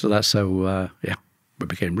 So that's how, we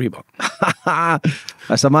became Reebok.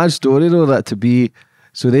 That's a mad story, though, that to be...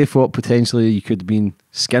 So they thought potentially you could have been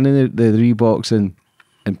skinning the Reeboks and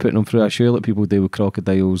putting them through a shoe like people do with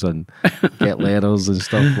crocodiles and get leathers and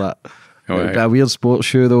stuff like that. Right. A weird sports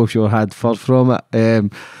shoe, though, if you had fur from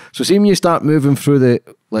it. So see when you start moving through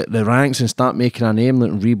the ranks and start making a name,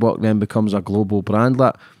 like Reebok then becomes a global brand,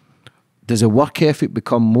 like, does the work ethic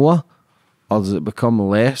become more or does it become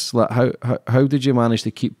less? Like, how did you manage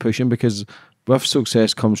to keep pushing? Because with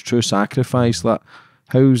success comes true sacrifice. Like,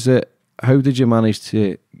 how did you manage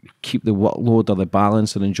to keep the workload or the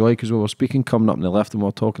balance and enjoy? Because we were speaking coming up in the lift and we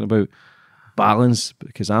were talking about balance,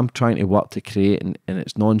 because I'm trying to work to create and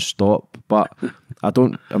it's non-stop, but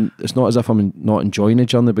it's not as if I'm not enjoying the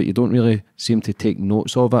journey, but you don't really seem to take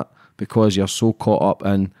notes of it because you're so caught up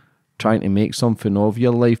in trying to make something of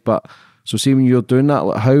your life. But so see when you're doing that,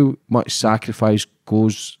 like, how much sacrifice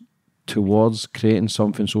goes towards creating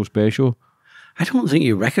something so special? I don't think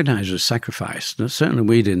you recognise it as sacrifice. Certainly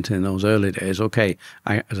we didn't in those early days. Okay,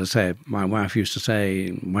 as I say, my wife used to say,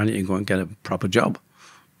 why don't you go and get a proper job?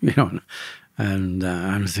 And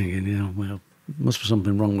I'm thinking, well, must be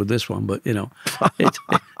something wrong with this one, but, you know,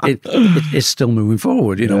 it's still moving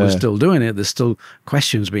forward. You know, we're still doing it. There's still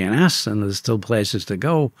questions being asked, and there's still places to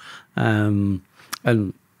go. And,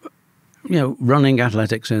 you know, running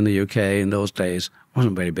athletics in the UK in those days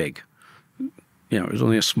wasn't very big. You know, it was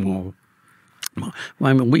only a small... Well,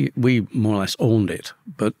 I mean, we more or less owned it,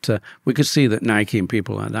 but we could see that Nike and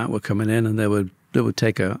people like that were coming in, and they would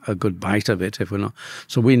take a good bite of it if we're not.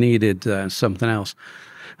 So we needed something else.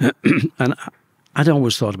 And I'd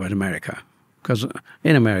always thought about America, because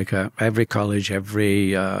in America, every college,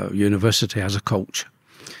 every university has a coach,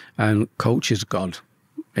 and coach is God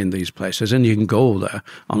in these places, and you can go there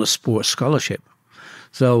on a sports scholarship.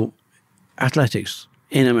 So athletics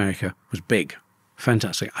in America was big.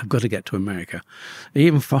 Fantastic. I've got to get to America.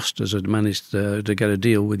 Even Foster's had managed to get a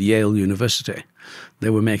deal with Yale University.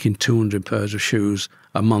 They were making 200 pairs of shoes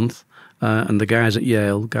a month. And the guys at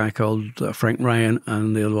Yale, a guy called Frank Ryan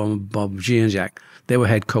and the other one, Bob Gianjak, they were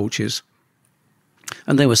head coaches.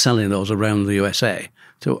 And they were selling those around the USA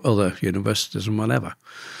to other universities and whatever.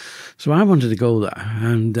 So I wanted to go there.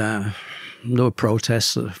 And there were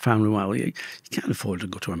protests. The family, well, you can't afford to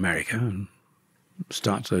go to America and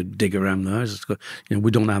start to dig around there. You know,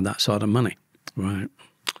 we don't have that sort of money, right?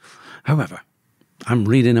 However, I'm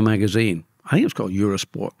reading a magazine. I think it's called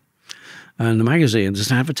Eurosport. And the magazine,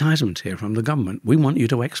 there's an advertisement here from the government. We want you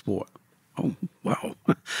to export. Oh, wow.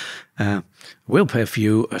 We'll pay for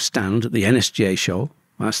you a stand at the NSJ show.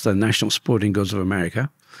 That's the National Sporting Goods of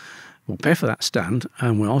America. We'll pay for that stand,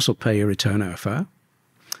 and we'll also pay your return airfare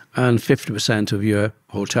and 50% of your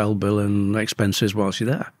hotel bill and expenses whilst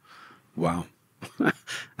you're there. Wow.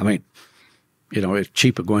 I mean, you know, it's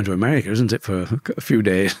cheaper going to America, isn't it, for a few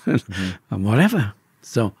days and whatever.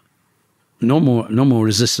 So no more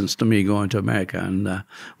resistance to me going to America. And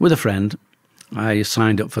with a friend, I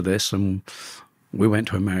signed up for this, and we went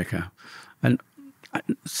to America. And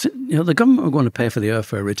you know, the government were going to pay for the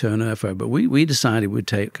airfare, return airfare, but we decided we'd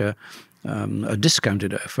take a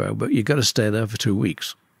discounted airfare, but you got to stay there for 2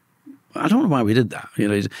 weeks. I don't know why we did that. You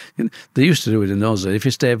know, they used to do it in those days. If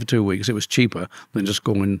you stayed for 2 weeks, it was cheaper than just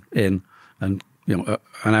going in and, you know,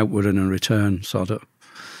 an outward and a return sort of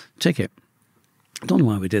ticket. I don't know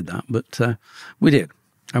why we did that, but we did.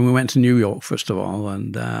 And we went to New York, first of all,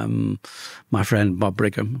 and my friend Bob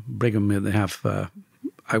Brigham, they have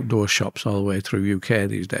outdoor shops all the way through UK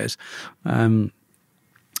these days.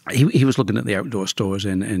 He was looking at the outdoor stores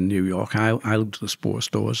in New York. I looked at the sports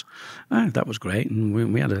stores. That was great. And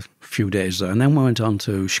we had a few days there. And then we went on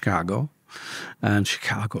to Chicago. And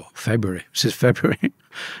Chicago, February. This is February.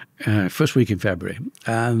 First week in February.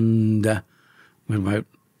 And we had about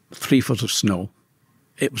 3 foot of snow.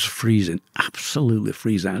 It was freezing, absolutely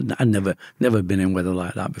freezing. I'd never been in weather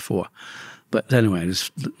like that before. But anyway,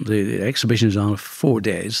 the exhibition is on for 4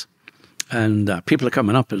 days. And people are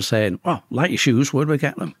coming up and saying, "Oh, like your shoes, where do we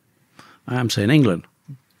get them?" I'm saying England.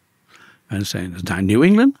 And saying, "Is that New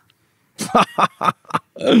England?"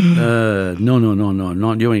 No,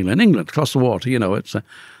 not New England. England, across the water, you know. It's,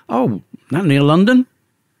 oh, not near London?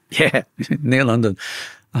 Yeah, near London.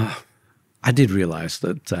 I did realise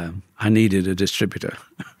that I needed a distributor.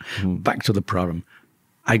 Back to the problem.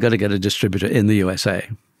 I got to get a distributor in the USA.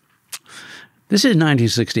 This is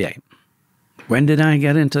 1968. When did I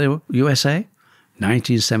get into the USA?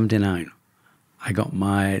 1979. I got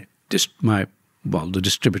the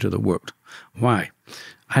distributor that worked. Why?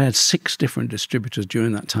 I had 6 different distributors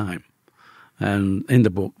during that time. And in the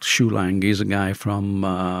book, Shu Lang, he's a guy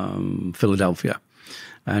from Philadelphia.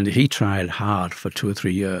 And he tried hard for 2 or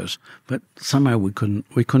 3 years, but somehow we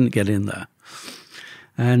couldn't get in there.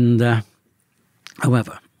 And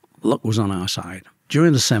however, luck was on our side.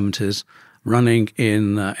 During the 70s, running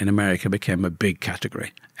in America became a big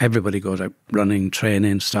category. Everybody goes out running,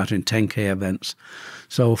 training, starting 10K events.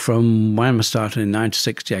 So from when I started in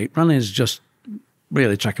 1968, running is just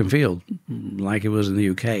really track and field, like it was in the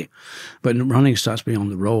UK. But running starts being on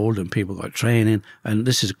the road and people got training, and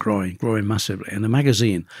this is growing massively. And the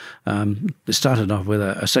magazine, it started off with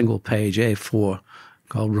a single page A4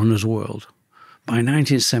 called Runner's World. By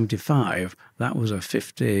 1975, that was a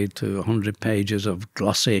 50 to 100 pages of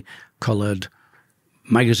glossy, coloured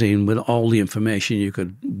magazine with all the information you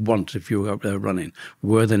could want if you were out there running.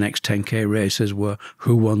 Where the next 10K races were,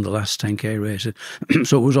 who won the last 10K races.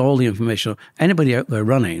 So it was all the information. Anybody out there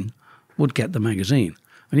running would get the magazine.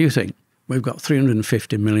 And you think, we've got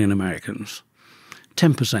 350 million Americans.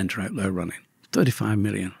 10% are out there running. 35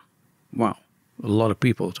 million. Wow. A lot of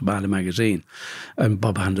people to buy the magazine. And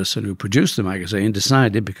Bob Anderson, who produced the magazine,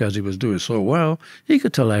 decided because he was doing so well, he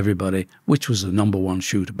could tell everybody which was the #1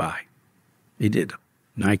 shoe to buy. He did.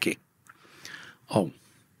 Nike. Oh,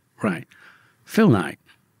 right. Phil Knight.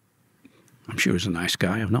 I'm sure he's a nice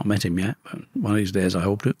guy. I've not met him yet, but one of these days I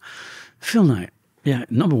hope to. Phil Knight, yeah,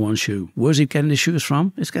 number one shoe. Where's he getting his shoes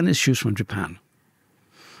from? He's getting his shoes from Japan.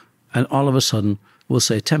 And all of a sudden, we'll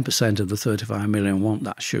say 10% of the 35 million want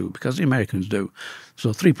that shoe, because the Americans do.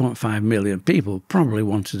 So 3.5 million people probably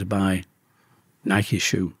wanted to buy Nike's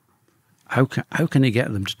shoe. How can he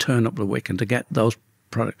get them to turn up the wick and to get those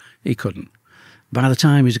products? He couldn't. By the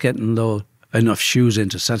time he's getting enough shoes in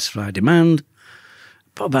to satisfy demand,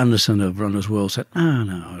 Bob Anderson of Runner's World said,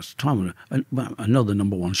 no, it's time another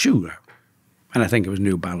number one shoe. And I think it was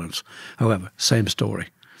New Balance. However, same story.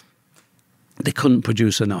 They couldn't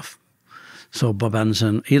produce enough. So Bob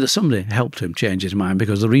Anderson, either somebody helped him change his mind,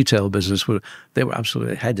 because the retail business, they were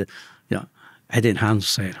absolutely head in hand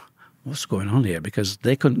saying, what's going on here? Because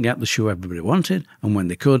they couldn't get the shoe everybody wanted, and when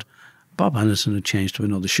they could, Bob Anderson had changed to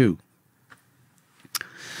another shoe.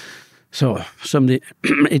 So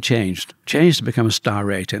it changed to become a star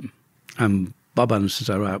rating. And Bob Anderson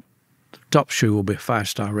said, right, the top shoe will be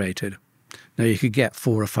 5-star rated. Now you could get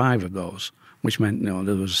 4 or 5 of those, which meant there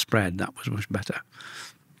was a spread. That was much better.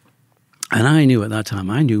 And I knew at that time,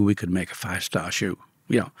 we could make a 5-star shoe.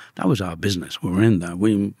 That was our business. We were in there.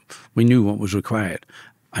 We knew what was required.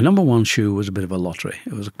 A number one shoe was a bit of a lottery.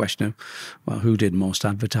 It was a question of, well, who did most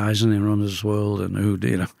advertising in Runner's World, and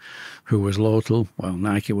who was local. Well,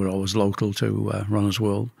 Nike were always local to Runner's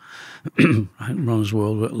World. Runner's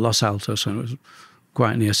World were at Los Altos, and it was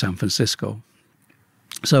quite near San Francisco.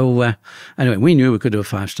 So anyway, we knew we could do a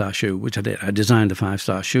 5-star shoe, which I did. I designed a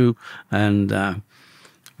 5-star shoe, and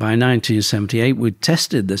by 1978, we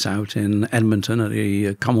tested this out in Edmonton at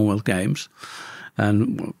the Commonwealth Games.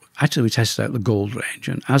 And actually, we tested out the gold range.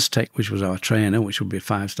 And Aztec, which was our trainer, which would be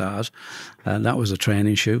 5 stars, that was a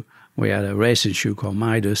training shoe. We had a racing shoe called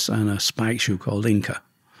Midas and a spike shoe called Inca.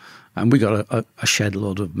 And we got a shed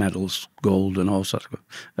load of medals, gold and all sorts,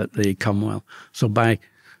 at the Commonwealth. So by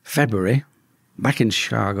February, back in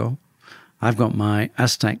Chicago, I've got my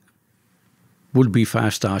Aztec would-be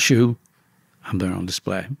 5-star shoe, and they're on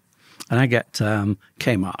display. And I get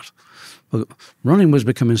Kmart. Well, running was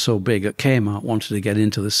becoming so big that Kmart wanted to get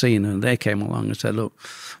into the scene, and they came along and said, look,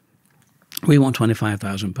 we want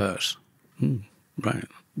 25,000 pairs. Right.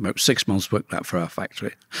 About 6 months worked that for our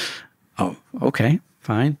factory. Oh, okay,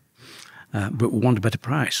 fine. But we want a better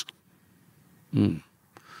price.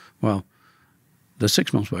 Well, the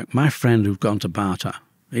 6 months work. My friend who'd gone to barter,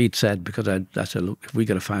 he'd said, because I said, look, if we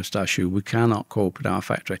get a 5-star shoe, we cannot cope with our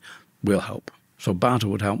factory. We'll help. So barter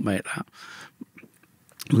would help make that.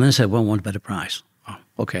 And they said, well, we want a better price. Oh,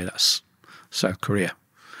 okay, that's South Korea.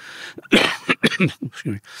 Excuse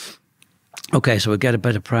me. Okay, so we get a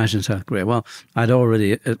better price in South Korea. Well, I'd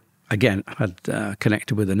already, again, had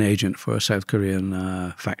connected with an agent for a South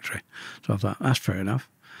Korean factory. So I thought, that's fair enough.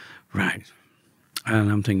 Right. And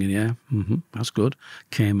I'm thinking, yeah, that's good.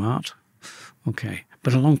 Kmart. Okay.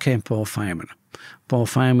 But along came Paul Fireman. Paul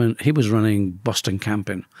Fireman, he was running Boston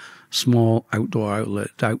Camping, small outdoor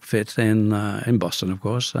outfit in Boston, of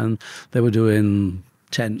course, and they were doing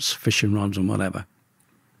tents, fishing rods and whatever.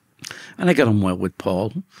 And I got on well with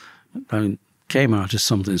Paul. I mean, Kmart is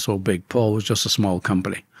something so big. Paul was just a small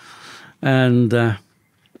company. And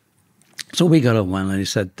so we got on well, and he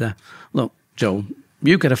said, look, Joe,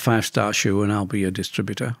 you get a 5-star shoe and I'll be your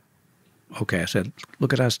distributor. Okay, I said,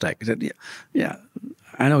 look at Aztec. He said, yeah,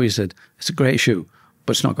 I know. He said, it's a great shoe,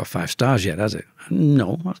 but it's not got 5 stars yet, has it?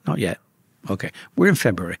 No, not yet. Okay, we're in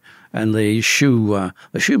February, and the shoe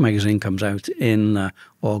magazine comes out in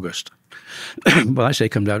August. Well, actually,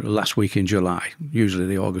 it comes out last week in July, usually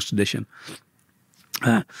the August edition.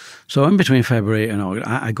 So in between February and August,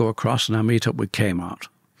 I go across and I meet up with Kmart.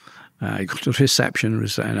 I go to the reception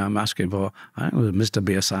and I'm asking for, I think it was Mr.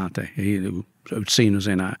 Biasati, who'd seen us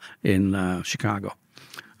in Chicago.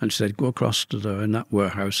 And she said, go across to in that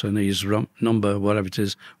warehouse, and he's number, whatever it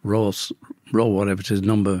is, row whatever it is,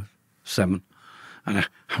 number 7. And I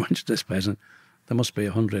went to this place, and there must be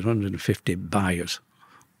 100, 150 buyers,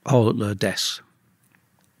 all at their desks.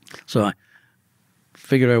 So I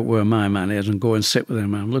figure out where my man is and go and sit with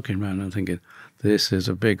him. And I'm looking around and thinking, this is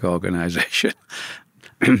a big organisation.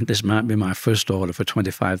 This might be my first order for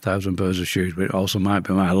 25,000 pairs of shoes, but it also might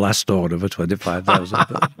be my last order for 25,000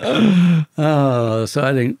 pairs. Oh, so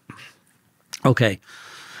I think, okay.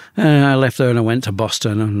 I left there and I went to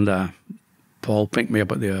Boston, and Paul picked me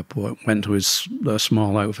up at the airport, went to his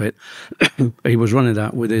small outfit. He was running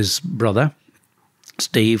that with his brother,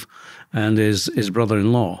 Steve, and his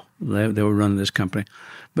brother-in-law. They were running this company.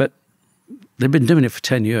 But they've been doing it for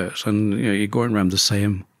 10 years, and you're going around the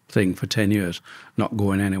same thing for 10 years, not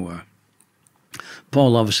going anywhere.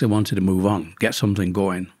 Paul obviously wanted to move on, get something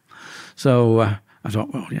going. So I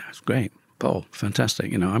thought, well, yeah, it's great. Paul,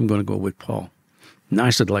 fantastic. I'm going to go with Paul.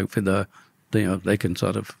 Nice little outfit there. They can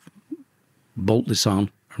sort of bolt this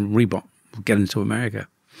on and Reebok will get into America.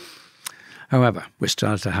 However, we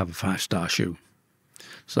started to have a 5-star shoe.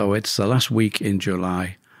 So it's the last week in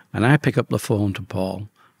July, and I pick up the phone to Paul.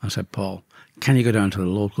 I said, Paul, can you go down to the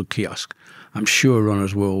local kiosk? I'm sure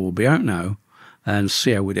Runner's World will be out now, and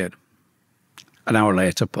see how we did. An hour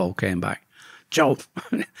later, Paul came back. Joe,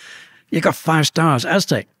 you got 5 stars,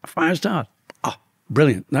 Aztec, 5 stars. Oh,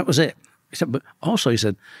 brilliant, that was it. He said, but also, he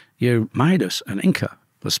said, your Midas and Inca,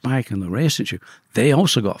 the Spike and the Racing shoe, they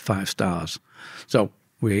also got 5 stars. So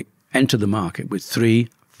we entered the market with 3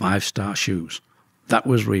 5-star shoes. That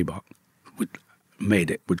was Reebok.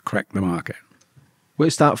 We'd cracked the market.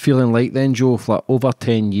 What's that feeling like then, Joe, for like over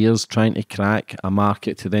 10 years trying to crack a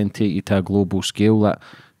market to then take you to a global scale? Like,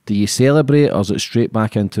 do you celebrate, or is it straight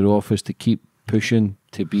back into the office to keep pushing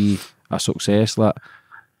to be a success? Like,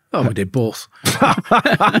 oh, we did both.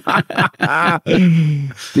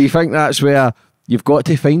 Do you think that's where you've got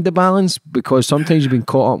to find the balance? Because sometimes you've been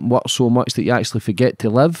caught up in work so much that you actually forget to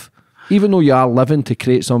live, even though you are living to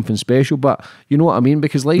create something special. But you know what I mean?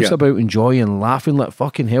 Because life's about enjoying and laughing. Like,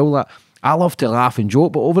 fucking hell, like, I love to laugh and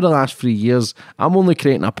joke, but over the last 3 years, I'm only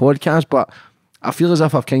creating a podcast, but I feel as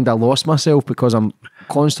if I've kind of lost myself because I'm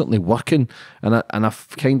constantly working, and I've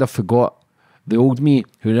kind of forgot the old me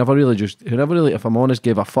who never really, if I'm honest,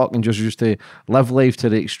 gave a fuck and just used to live life to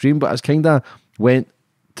the extreme. But it's kind of it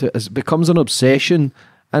becomes an obsession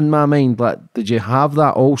in my mind. Like, did you have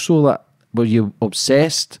that also? Like, were you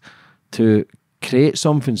obsessed to create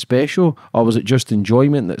something special, or was it just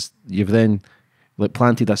enjoyment that's you've then like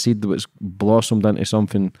planted a seed that's blossomed into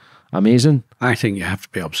something amazing? I think you have to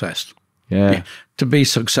be obsessed. Yeah. To be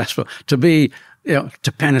successful, to be,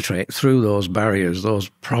 to penetrate through those barriers, those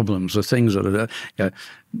problems, the things that are there,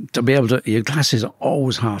 to be able to, your glass is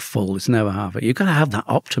always half full, it's never half full. You've got to have that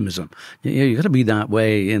optimism. You've got to be that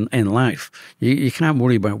way in life. You can't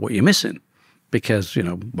worry about what you're missing, because,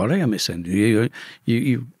 what are you missing?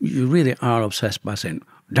 You really are obsessed by saying,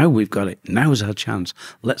 now we've got it, now's our chance,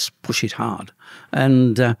 let's push it hard.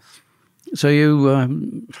 And so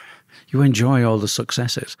you enjoy all the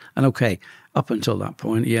successes. And okay, up until that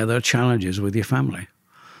point, there are challenges with your family.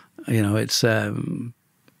 It's, I'm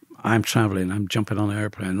traveling, I'm jumping on an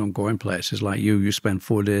airplane, I'm going places like you spend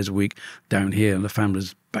 4 days a week down here and the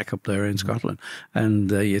family's back up there in Scotland. And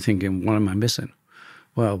you're thinking, what am I missing?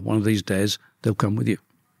 Well, one of these days, they'll come with you.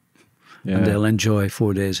 Yeah. And they'll enjoy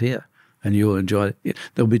 4 days here. And you'll enjoy it.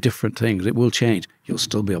 There'll be different things. It will change. You'll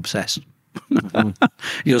still be obsessed.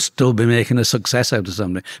 You'll still be making a success out of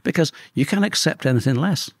something, because you can't accept anything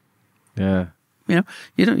less. Yeah. You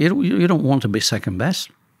don't want to be second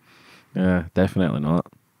best. Yeah, definitely not.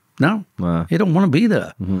 No. Nah. You don't want to be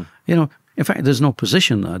there. Mm-hmm. In fact, there's no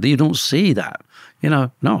position there. You don't see that.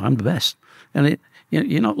 No, I'm the best. And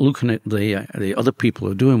you're not looking at the other people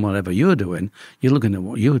who are doing whatever you're doing. You're looking at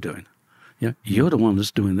what you're doing. You're the one that's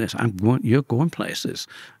doing this. You're going places.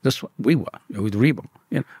 That's what we were with Reebok.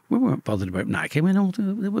 We weren't bothered about Nike. They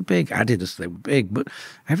were big. Adidas, they were big, but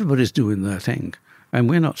everybody's doing their thing. And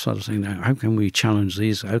we're not sort of saying, now, how can we challenge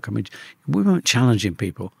these? We weren't challenging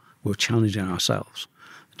people. We were challenging ourselves.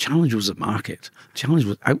 The challenge was the market. The challenge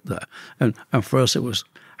was out there. And for us, it was,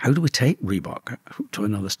 how do we take Reebok to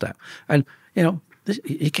another step? And,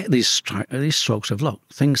 you get these strokes of luck.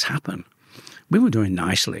 Things happen. We were doing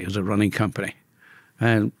nicely as a running company,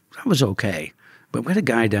 and that was okay. But we had a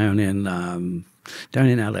guy down in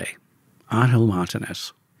LA, Angel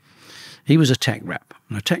Martinez. He was a tech rep,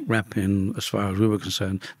 and a tech rep, as far as we were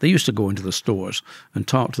concerned, they used to go into the stores and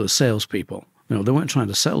talk to the salespeople. They weren't trying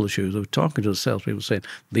to sell the shoes. They were talking to the salespeople, saying,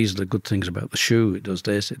 these are the good things about the shoe. It does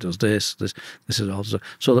this, this is also.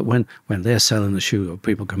 So that when they're selling the shoe, or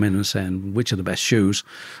people come in and saying, which are the best shoes,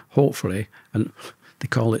 hopefully, and they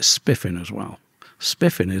call it spiffing as well.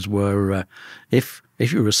 Spiffing is where if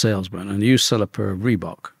you're a salesman and you sell a pair of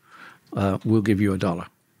Reebok, we'll give you $1.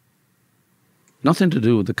 Nothing to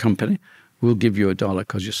do with the company. We'll give you $1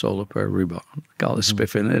 because you sold a pair of Reebok. Call it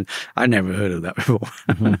spiffing. And I never heard of that before.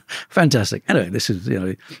 Mm-hmm. Fantastic. Anyway, this is,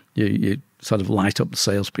 you sort of light up the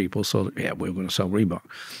salespeople so that, we're going to sell Reebok.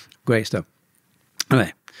 Great stuff.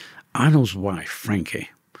 Anyway, Arnold's wife, Frankie,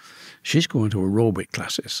 she's going to aerobic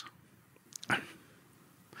classes.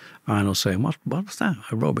 Arnold's saying, what was that?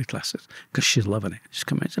 Aerobic classes. Because she's loving it. She's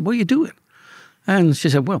coming and said, what are you doing? And she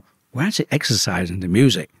said, well, we're actually exercising to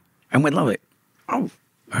music, and we love it. Oh,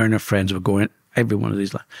 her and her friends were going every one of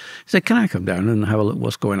these. She said, can I come down and have a look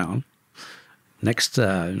what's going on? next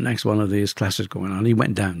one of these classes going on, he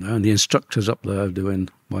went down there, and the instructor's up there doing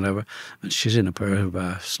whatever, and she's in a pair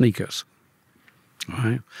of sneakers. All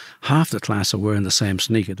right? Half the class are wearing the same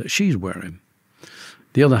sneaker that she's wearing.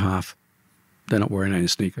 The other half, they're not wearing any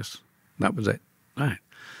sneakers. That was it. Right.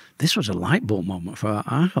 This was a light bulb moment for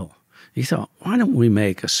Arnold. He thought, why don't we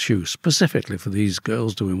make a shoe specifically for these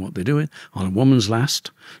girls doing what they're doing on a woman's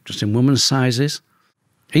last, just in women's sizes?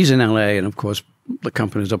 He's in LA, and of course, the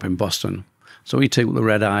company's up in Boston. So he took the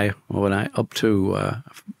red eye overnight up to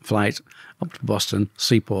flight, up to Boston,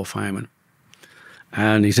 see Paul Fireman.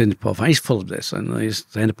 And he's in Paul, he's full of this, and he's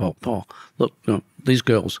saying to Paul, look, you know, these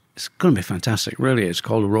girls, it's going to be fantastic, really. It's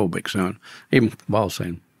called aerobics. You know? Even Paul's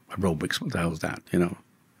saying, aerobics, what the hell is that? You know,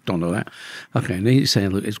 don't know that. Okay, and he's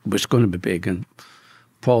saying, look, it's going to be big. And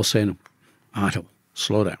Paul's saying, Arto,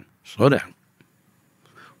 slow down.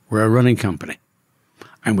 We're a running company,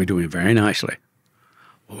 and we're doing very nicely.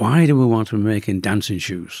 Why do we want to be making dancing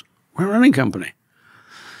shoes? We're a running company.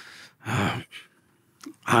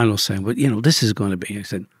 Arnold's saying, well, you know, this is going to be, he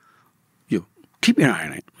said, you keep your eye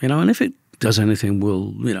on it, you know, and if it does anything,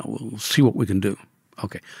 we'll see what we can do.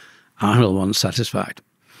 Okay. Arnold wasn't satisfied.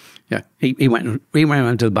 Yeah, he went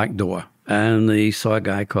around to the back door, and he saw a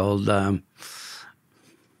guy called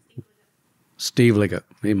Steve Liggett.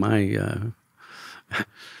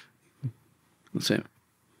 Let's see,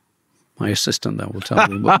 my assistant that will tell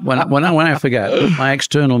me. when I forget, my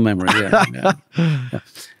external memory, yeah.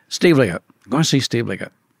 Steve Liggett. Go and see Steve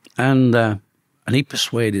Liggett. And he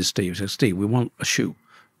persuaded Steve. He said, Steve, we want a shoe.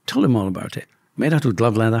 Told him all about it. Made out of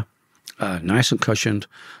glove leather, nice and cushioned,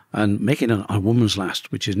 and make it a woman's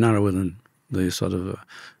last, which is narrower than the sort of,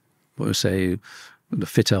 what we say, the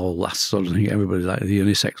fit-all last sort of thing. Everybody like the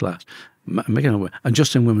unisex last. Make it and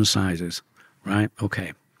just in women's sizes, right?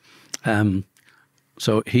 Okay.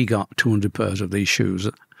 So he got 200 pairs of these shoes.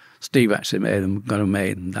 Steve actually made them, got them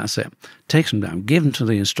made, and that's it. Takes them down, give them to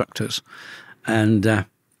the instructors and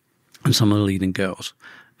some of the leading girls,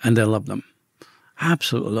 and they love them.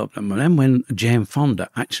 Absolutely love them. And then when Jane Fonda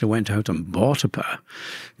actually went out and bought a pair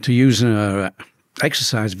to use in her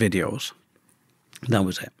exercise videos, that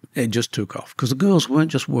was it. It just took off. Because the girls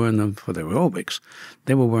weren't just wearing them for their aerobics.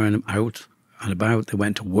 They were wearing them out and about. They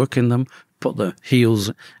went to work in them, put the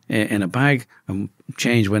heels in a bag and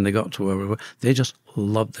change when they got to wherever. They just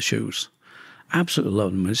loved the shoes. Absolutely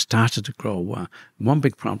loved them. It started to grow. One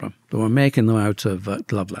big problem, they were making them out of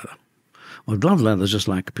glove leather. Well, glove leather is just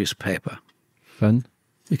like a piece of paper. Thin?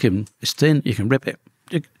 It's thin, you can rip it.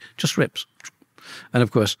 It just rips. And of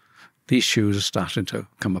course, these shoes are starting to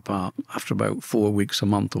come apart. After about 4 weeks, a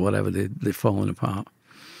month or whatever, they've fallen apart.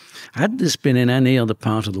 Had this been in any other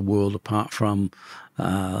part of the world apart from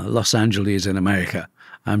Los Angeles in America,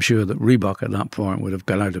 I'm sure that Reebok at that point would have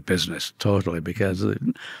gone out of business totally, because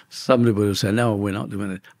somebody would have said, no, we're not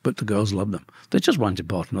doing it. But the girls loved them. They just wanted to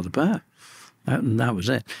bought another pair. And that was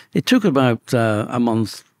it. It took about a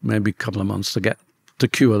month, maybe a couple of months to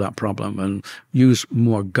cure that problem and use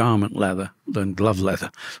more garment leather than glove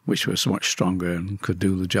leather, which was much stronger and could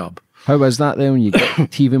do the job. How is that then when you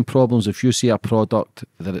get teething problems? If you see a product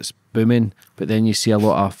that it's booming, but then you see a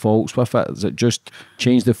lot of faults with it, does it just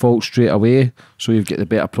change the fault straight away so you get the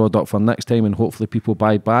better product for next time and hopefully people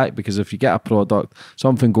buy back? Because if you get a product,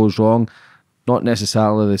 something goes wrong, not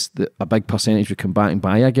necessarily a big percentage will come back and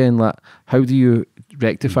buy again. Like, how do you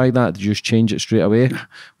rectify that? Do you just change it straight away?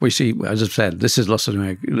 Well, you see, as I've said, this is Los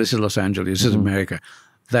Angeles, this is America.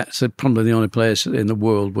 That's probably the only place in the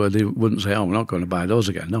world where they wouldn't say, oh, we're not going to buy those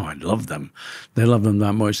again. No, I love them. They love them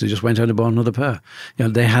that much. They just went out and bought another pair. You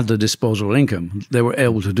know, they had the disposable income. They were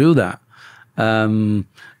able to do that. In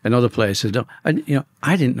other places, don't. And, you know,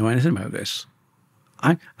 I didn't know anything about this.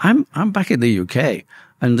 I'm back in the UK,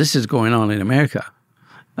 and this is going on in America.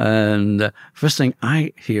 And first thing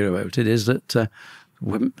I hear about it is that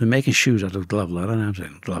they're making shoes out of glove leather. And I'm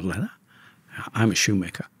saying, glove leather? I'm a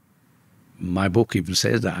shoemaker. My book even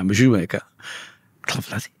says that. I'm a shoemaker.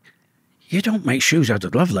 Glove leather? You don't make shoes out of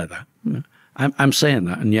glove leather. I'm saying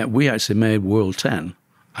that, and yet we actually made World 10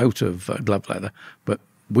 out of glove leather, but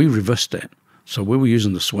we reversed it. So we were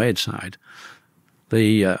using the suede side.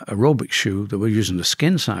 The aerobic shoe, they were using the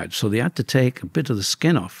skin side. So they had to take a bit of the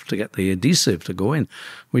skin off to get the adhesive to go in,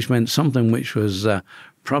 which meant something which was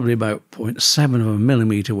probably about 0.7 of a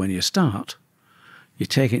millimetre when you start. You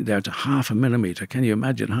take it down to 0.5 millimetre. Can you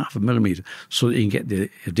imagine 0.5 millimetre so that you can get the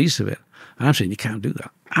adhesive in? And I'm saying you can't do that.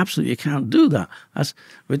 Absolutely, you can't do that. That's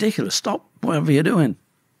ridiculous. Stop whatever you're doing.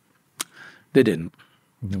 They didn't.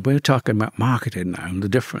 We're talking about marketing now and the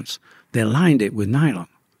difference. They lined it with nylon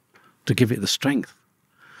to give it the strength.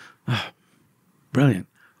 Oh, brilliant.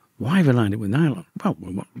 Why have you lined it with nylon?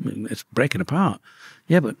 Well, it's breaking apart.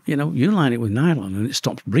 Yeah, but, you know, you line it with nylon and it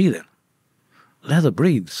stops breathing. Leather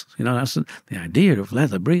breathes. You know, that's the idea of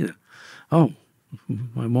leather breathing. Oh,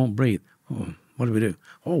 it won't breathe. Oh, what do we do?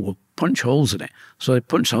 Oh, we'll punch holes in it. So they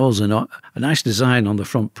punched holes in it, a nice design on the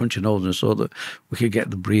front, punching holes in it so that we could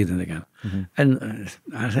get the breathing again. And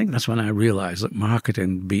I think that's when I realised that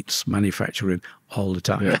marketing beats manufacturing all the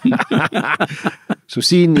time. So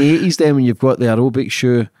see in the 80s then, when you've got the aerobic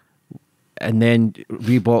shoe, and then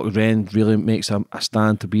Reebok then really makes a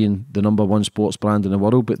stand to being the #1 sports brand in the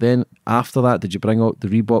world. But then after that, did you bring out the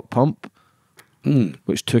Reebok Pump,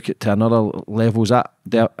 which took it to another level?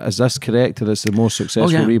 Is this correct? That it's the most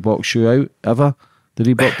successful Reebok shoe out ever? The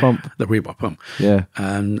Reebok Pump? The Reebok Pump. Yeah.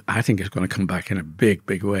 And I think it's going to come back in a big,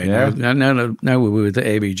 big way. Yeah. Now we're with the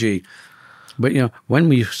ABG. But, you know, when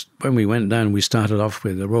we went down, we started off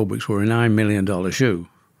with aerobics were a $9 million shoe.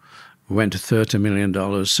 We went to $30 million,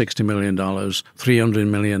 $60 million, $300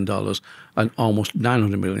 million, and almost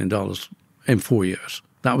 $900 million in 4 years.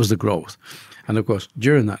 That was the growth. And of course,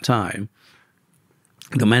 during that time,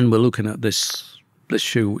 the men were looking at this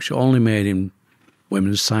shoe, which only made in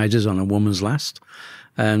women's sizes on a woman's last,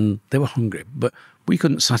 and they were hungry. But we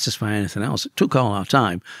couldn't satisfy anything else. It took all our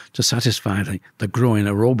time to satisfy the growing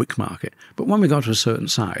aerobic market. But when we got to a certain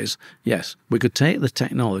size, yes, we could take the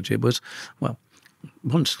technology, but, well,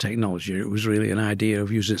 once technology, it was really an idea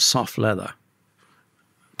of using soft leather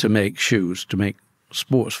to make shoes, to make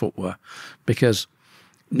sports footwear, because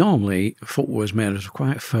normally footwear is made of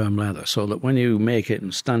quite firm leather, so that when you make it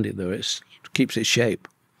and stand it there, it keeps its shape.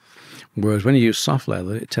 Whereas when you use soft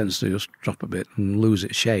leather, it tends to just drop a bit and lose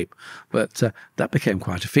its shape. But that became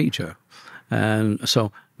quite a feature. And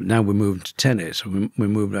so now we moved to tennis, we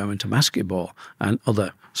moved on into basketball and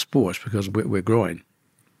other sports because we're growing.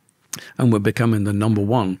 And we're becoming the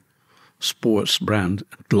 #1 sports brand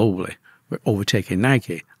globally. We're overtaking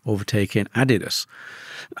Nike, overtaking Adidas.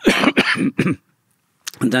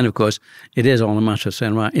 And then, of course, it is all a matter of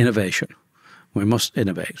saying, right, innovation. We must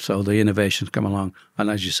innovate. So the innovations come along, and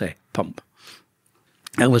as you say, pump.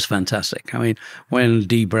 That was fantastic. I mean, when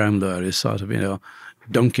D. Brown there is sort of, you know,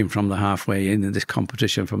 dunking from the halfway in this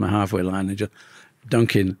competition from the halfway line and just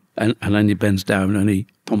dunking, and then he bends down and he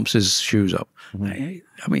pumps his shoes up. I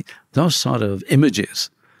mean, those sort of images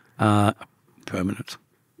are permanent.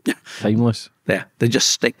 Timeless. Yeah, they just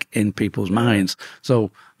stick in people's minds.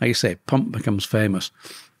 So, like you say, pump becomes famous.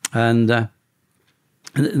 And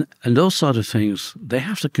those sort of things, they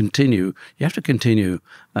have to continue. You have to continue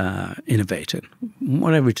innovating,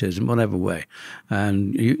 whatever it is, in whatever way.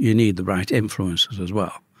 And you need the right influences as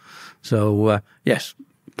well. So, yes,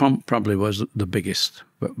 pump probably was the biggest.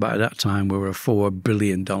 But by that time, we were a $4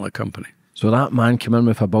 billion company. So that man came in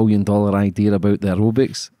with a $1 billion idea about the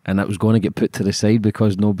aerobics, and it was going to get put to the side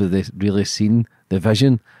because nobody really seen the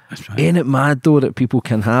vision. That's right. Ain't it mad though that people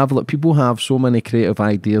can have, like, people have so many creative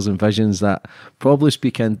ideas and visions that probably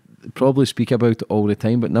speak about it all the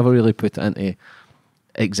time, but never really put it into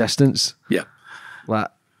existence. Yeah. Like,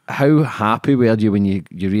 how happy were you when you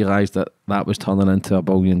realised that was turning into a $1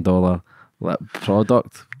 billion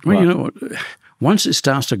product? Well, you know what? Once it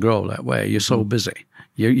starts to grow that way, you're so busy.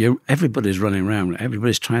 Everybody's running around.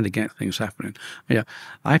 Everybody's trying to get things happening. Yeah,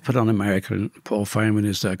 I put on America, and Paul Fireman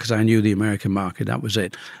is there because I knew the American market. That was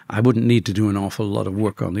it. I wouldn't need to do an awful lot of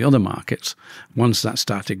work on the other markets once that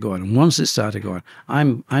started going. And once it started going,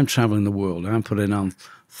 I'm traveling the world. I'm putting on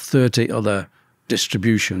 30 other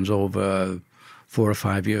distributions over 4 or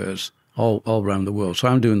 5 years, all around the world. So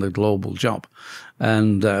I'm doing the global job,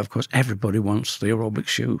 and of course, everybody wants the aerobic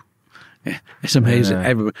shoe. Yeah, it's amazing. Yeah.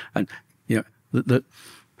 Everybody, and you know.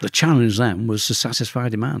 The challenge then was to satisfy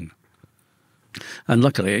demand. And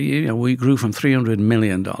luckily, you know, we grew from $300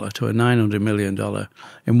 million to a $900 million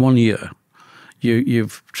in 1 year.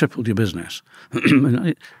 You've tripled your business.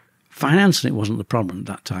 Financing it wasn't the problem at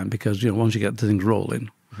that time because, you know, once you get the things rolling,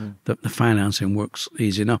 the financing works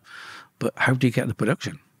easy enough. But how do you get the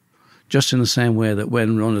production? Just in the same way that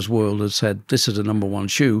when Runner's World had said, this is the #1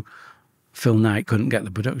 shoe, Phil Knight couldn't get the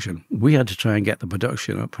production. We had to try and get the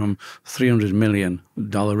production up from $300 million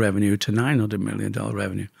revenue to $900 million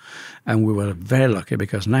revenue. And we were very lucky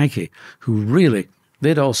because Nike, who really,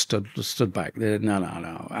 they'd all stood back. They said, no.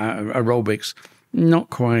 Aerobics, not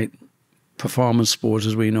quite performance sports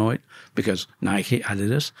as we know it, because Nike,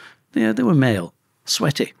 Adidas, they were male,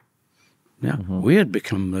 sweaty. Yeah, we had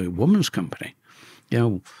become the woman's company.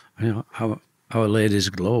 You know, our ladies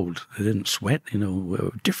glowed. They didn't sweat, you know, we were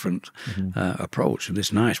a different approach. And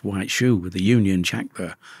this nice white shoe with the Union Jack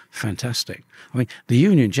there, fantastic. I mean, the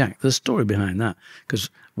Union Jack, there's a story behind that, because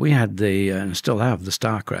we had and still have the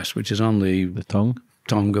Starcrest, which is on the tongue.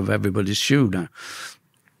 tongue of everybody's shoe now.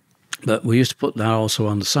 But we used to put that also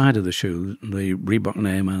on the side of the shoe, the Reebok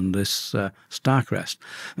name and this Starcrest.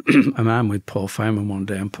 And I'm with Paul Feynman one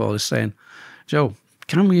day, and Paul is saying, Joe,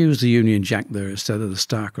 can we use the Union Jack there instead of the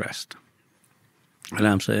Starcrest? And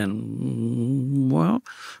I'm saying, well,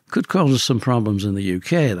 could cause us some problems in the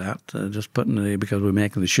UK, that, just putting the, because we're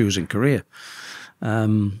making the shoes in Korea.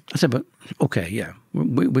 I said, but okay, yeah,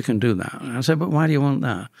 we can do that. And I said, but why do you want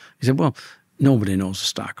that? He said, well, nobody knows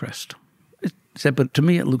the Starcrest. He said, but to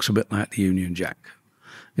me it looks a bit like the Union Jack.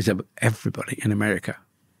 He said, but everybody in America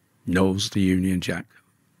knows the Union Jack.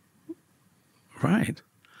 Right.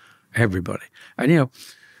 Everybody. And, you know,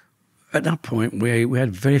 at that point, we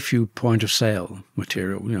had very few point-of-sale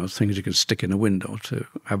material, you know, things you could stick in a window to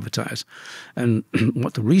advertise. And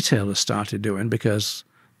what the retailers started doing, because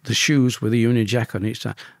the shoes with a Union Jack on each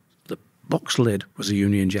side, the box lid was a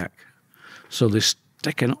Union Jack. So they're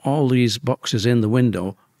sticking all these boxes in the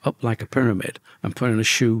window up like a pyramid and putting the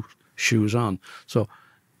shoes on. So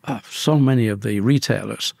so many of the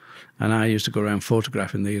retailers, and I used to go around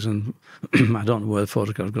photographing these, and I don't know where the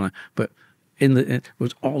photograph was going, but it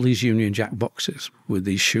was all these Union Jack boxes with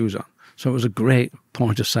these shoes on. So it was a great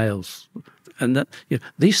point of sales. And that, you know,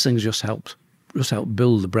 these things just help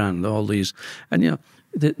build the brand, all these. And, you know,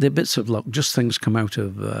 the bits of luck, just things come out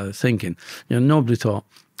of thinking. You know, nobody thought,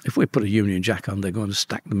 if we put a Union Jack on, they're going to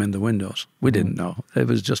stack them in the windows. We didn't know. It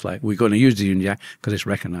was just like, we're going to use the Union Jack because it's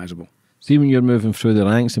recognisable. See, when you're moving through the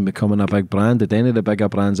ranks and becoming a big brand, did any of the bigger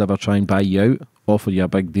brands ever try and buy you out, offer you a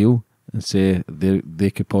big deal, and say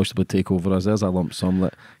they could possibly take over us? There's a lump sum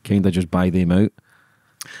that kind of just buy them out.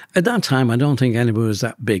 At that time, I don't think anybody was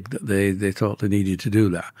that big that they thought they needed to do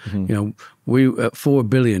that. You know, we at $4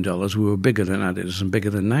 billion, we were bigger than Adidas and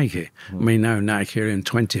bigger than Nike. I mean, now Nike are in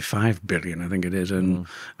 25 billion, I think it is, and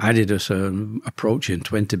Adidas are approaching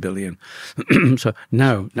 20 billion. So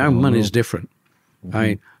now money's different. I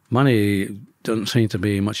mean, money doesn't seem to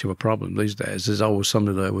be much of a problem these days. There's always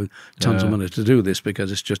somebody there with tons of money to do this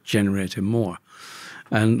because it's just generating more.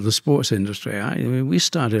 And the sports industry, I mean, we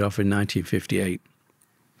started off in 1958.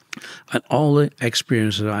 And all the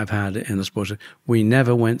experiences I've had in the sports, we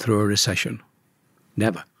never went through a recession.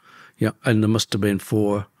 Never. Yeah, and there must have been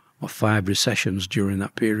 4 or 5 recessions during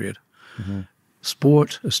that period.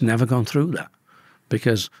 Sport has never gone through that,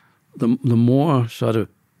 because the more sort of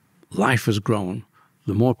life has grown,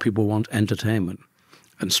 the more people want entertainment.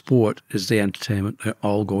 And sport is the entertainment they're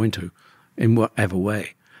all going to, in whatever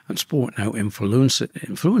way. And sport now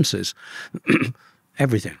influences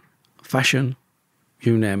everything. Fashion,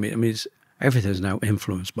 you name it. I mean, everything's now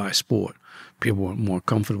influenced by sport. People want more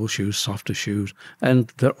comfortable shoes, softer shoes,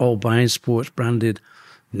 and they're all buying sports branded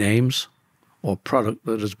names or product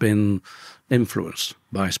that has been influenced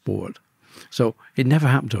by sport. So it never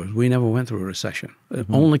happened to us. We never went through a recession.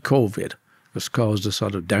 Only COVID has caused a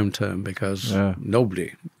sort of downturn, because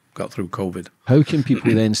nobody got through COVID. How can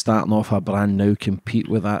people then starting off a brand now compete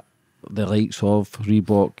with that? The likes of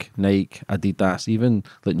Reebok, Nike, Adidas, even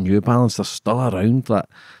like New Balance, they're still around. Like,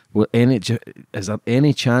 is there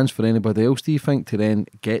any chance for anybody else, do you think, to then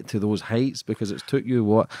get to those heights? Because it's took you,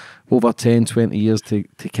 what, over 10, 20 years to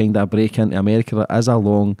kind of break into America. It is a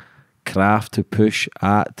long craft to push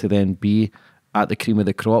at, to then be at the cream of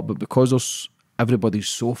the crop. But because everybody's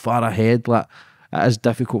so far ahead, like, it is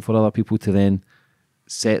difficult for other people to then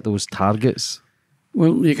set those targets.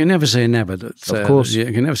 Well, you can never say never. Of course. You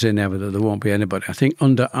can never say never that there won't be anybody. I think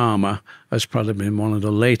Under Armour has probably been one of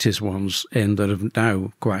the latest ones in that have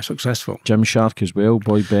now quite successful. Gymshark as well,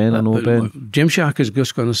 Boy Ben, I know Ben. Gymshark is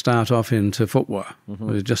just going to start off into footwear.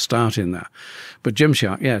 He's just starting that. But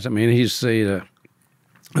Gymshark, yes, I mean, he's a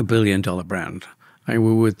 $1 billion brand. I mean,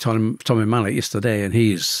 we were with Tommy Mallet yesterday, and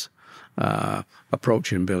he's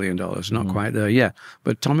approaching $1 billion. Not quite there yet.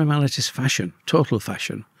 But Tommy Mallet is fashion, total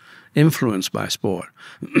fashion, influenced by sport.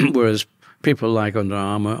 Whereas people like Under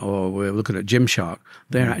Armour, or we're looking at Gymshark,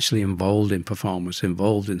 they're actually involved in performance,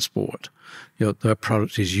 involved in sport. You know, their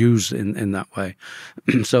product is used in that way.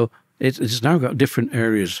 So it's now got different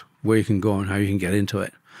areas where you can go and how you can get into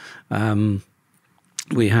it.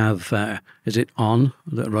 We have, is it On,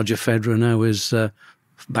 that Roger Federer now is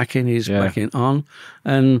backing, he's backing On.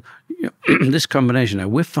 And you know, this combination now,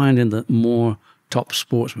 we're finding that more top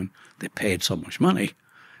sportsmen, they paid so much money,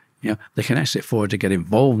 you know, they can actually afford to get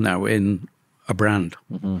involved now in a brand.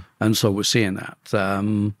 And so we're seeing that.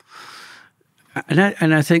 And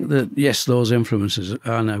I think that, yes, those influences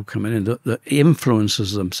are now coming in. The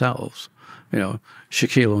influencers themselves, you know,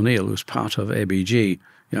 Shaquille O'Neal, who's part of ABG,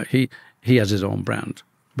 you know, he has his own brand,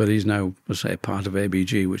 but he's now, let's say, part of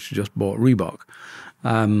ABG, which just bought Reebok.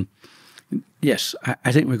 Yes,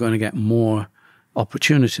 I think we're going to get more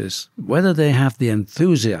opportunities, whether they have the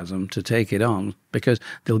enthusiasm to take it on, because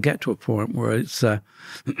they'll get to a point where it's,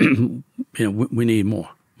 we need more.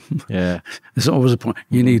 Yeah. There's always a point.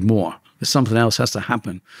 You need more. There's something else has to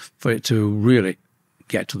happen for it to really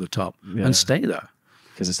get to the top and stay there.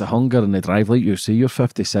 Because it's the hunger and the drive. Like you see, you're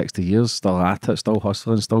 50, 60 years, still at it, still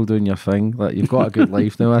hustling, still doing your thing. Like, you've got a good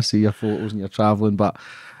life now. I see your photos and you're travelling, but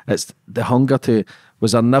it's the hunger to...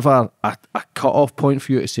 Was there never a cut-off point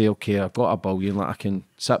for you to say, okay, I've got $1 billion, like I can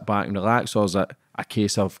sit back and relax, or is it a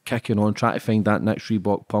case of kicking on, trying to find that next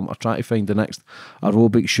Reebok pump, or trying to find the next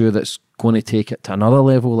aerobic shoe that's going to take it to another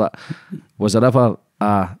level? That was there ever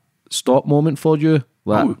a stop moment for you?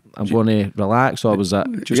 Like, I'm going to relax, or was that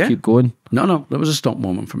just keep going? No, there was a stop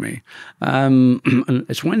moment for me. And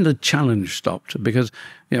it's when the challenge stopped, because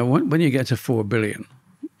when you get to 4 billion,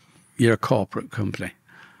 you're a corporate company.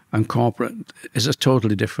 And corporate is a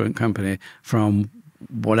totally different company from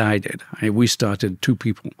what I did. We started 2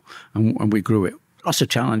 people and we grew it. Lots of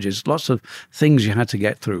challenges, lots of things you had to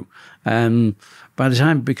get through. And by the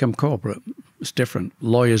time you become corporate, it's different.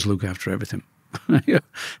 Lawyers look after everything.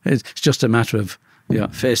 It's just a matter of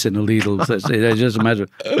facing the legal. It's just a matter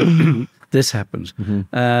of this happens.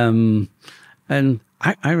 Mm-hmm. And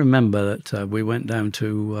I remember that we went down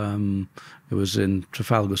to, it was in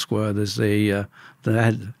Trafalgar Square, there's the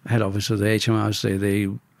head office of the HMRC,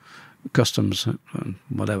 the customs,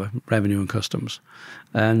 whatever, revenue and customs.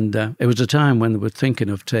 And it was a time when they were thinking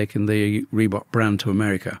of taking the Reebok brand to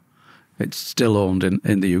America. It's still owned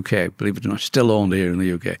in the UK, believe it or not, still owned here in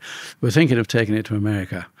the UK. We're thinking of taking it to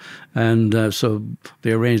America. And so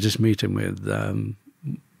they arranged this meeting with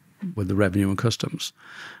the revenue and customs.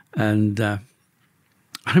 And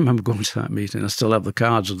I remember going to that meeting. I still have the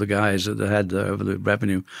cards of the guys that they had over the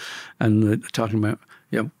revenue, and they're talking about,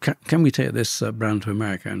 can we take this brand to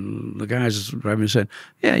America? And the guys at revenue said,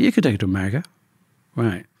 yeah, you could take it to America.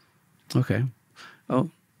 Right. Okay.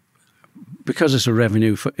 Oh, because it's a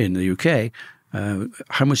revenue in the UK,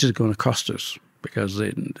 how much is it going to cost us? Because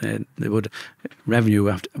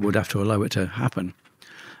revenue would have to allow it to happen.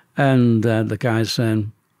 And the guy's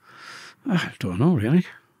saying, I don't know really.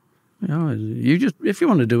 You just, if you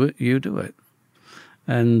want to do it, you do it.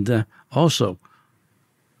 And also,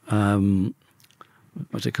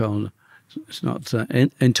 what's it called? It's not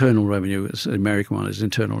internal revenue. It's the American one. It's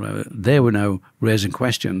internal revenue. They were now raising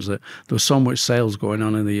questions that there was so much sales going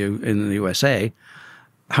on in the USA.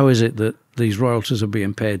 How is it that these royalties are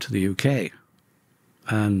being paid to the UK?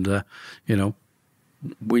 And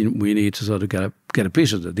we need to sort of get a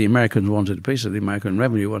piece of it. The Americans wanted a piece of it. The American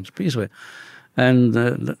revenue wanted a piece of it. And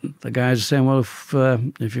the guys are saying, well,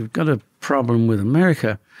 if you've got a problem with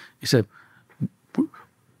America, he said,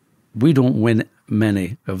 we don't win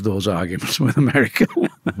many of those arguments with America.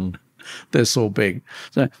 Mm-hmm. They're so big.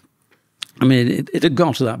 So, I mean, it had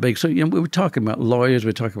got to that big. So, we were talking about lawyers, we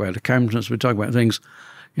were talking about accountants, we were talking about things.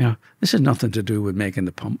 This has nothing to do with making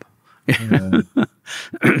the pump. Yeah.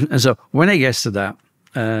 And so when it gets to that,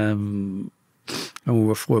 and we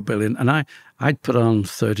were 4 billion, and I'd put on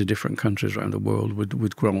 30 different countries around the world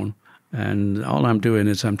with grown, and all I'm doing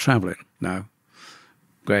is I'm traveling now.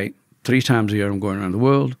 Great. 3 times a year I'm going around the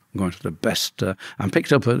world. I'm going to the best, I'm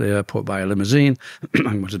picked up at the airport by a limousine.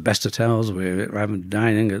 I'm going to the best hotels. We're having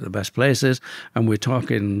dining at the best places, and we're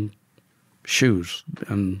talking shoes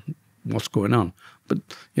and what's going on. But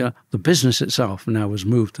the business itself now has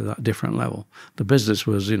moved to that different level. The business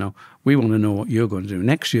was, we want to know what you're going to do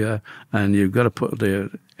next year, and you've got to put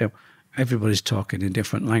everybody's talking in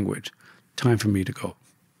different language. Time for me to go.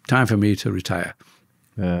 Time for me to retire.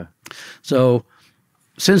 Yeah. So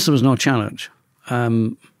since there was no challenge,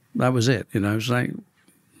 that was it. It was like,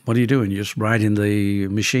 what are you doing? You're just riding the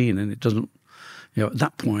machine, and it doesn't. At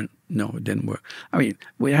that point, no, it didn't work. I mean,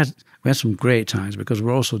 we had some great times because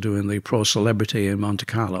we're also doing the Pro Celebrity in Monte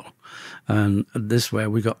Carlo, and this way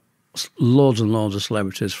we got loads and loads of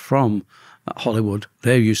celebrities from Hollywood.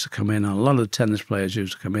 They used to come in, and a lot of the tennis players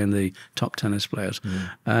used to come in, the top tennis players. Mm.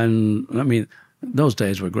 And I mean, those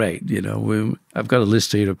days were great. I've got a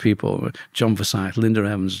list here of people: John Forsythe, Linda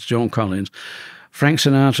Evans, Joan Collins, Frank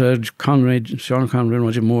Sinatra, Sean Connery,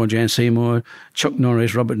 Roger Moore, Jane Seymour, Chuck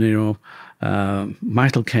Norris, Robert De Niro,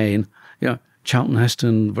 Michael Caine, Charlton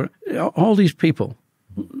Heston, all these people,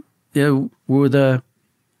 we were there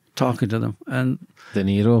talking to them. And De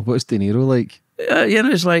Niro, what's De Niro like?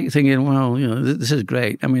 It's like thinking, well, this is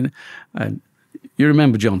great. I mean, you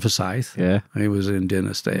remember John Forsythe? Yeah. He was in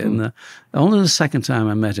Dynasty. Mm-hmm. And only the second time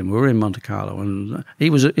I met him, we were in Monte Carlo, and he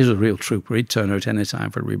was a real trooper. He'd turn out any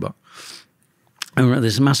time for Reebok. And we were at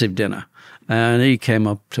this massive dinner, and he came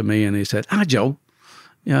up to me and he said, "Hi, Joe."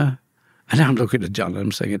 Yeah. And I'm looking at John and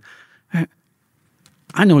I'm thinking,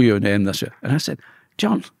 I know your name, that's it. And I said,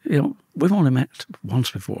 John, we've only met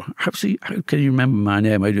once before. How can you remember my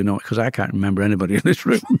name? I do know it because I can't remember anybody in this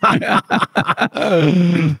room.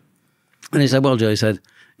 And he said, well, Joe, he said,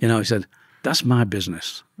 that's my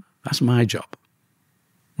business. That's my job.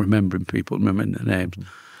 Remembering people, remembering their names.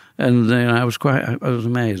 And I was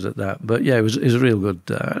amazed at that. But yeah, it was real good.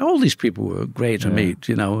 All these people were great to meet,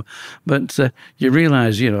 But you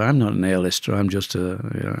realise, I'm not an A-lister. I'm just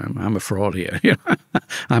I'm a fraud here.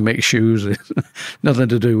 I make shoes. Nothing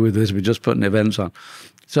to do with this. We're just putting events on.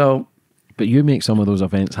 So, but you make some of those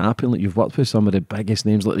events happen. Like you've worked with some of the biggest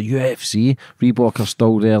names, like the UFC. Reebok are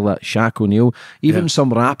still there. Like Shaq O'Neal. Even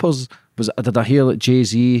some rappers. Did I hear that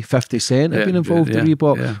Jay-Z, 50 Cent have been involved in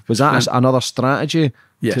Reebok? Yeah. Was that another strategy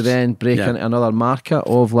to then break into another market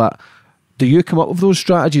of like? Do you come up with those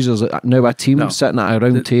strategies, or is it now a team sitting at a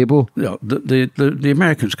round table? No, the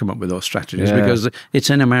Americans come up with those strategies because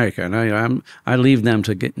it's in America. And I left them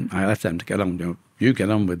to get on. You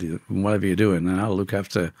get on with whatever you're doing, and I'll look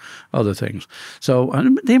after other things. So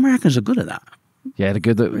the Americans are good at that. Yeah, they're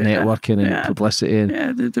good at networking and publicity.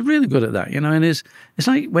 And they're really good at that, And it's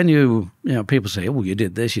like when people say, "Oh, you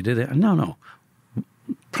did this, you did it." And no.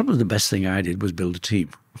 Probably the best thing I did was build a team,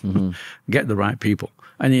 get the right people,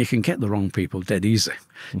 and you can get the wrong people dead easy.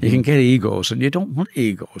 You can get egos, and you don't want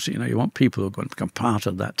egos. You want people who are going to become part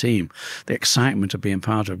of that team. The excitement of being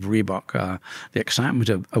part of Reebok, the excitement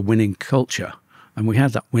of a winning culture. And we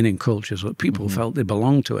had that winning culture so that people felt they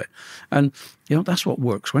belonged to it. And, that's what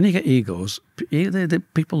works. When you get egos, the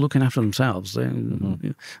people looking after themselves,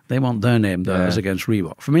 they want their name there as against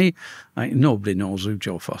Reebok. For me, nobody knows who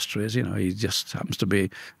Joe Foster is. He just happens to be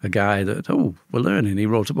a guy that, we're learning. He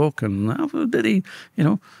wrote a book and did he, he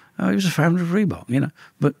was a founder of Reebok,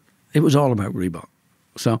 But it was all about Reebok.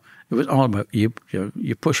 So it was all about you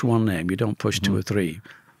push one name, you don't push two or three.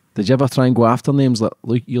 Did you ever try and go after names?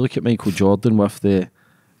 Like you look at Michael Jordan with the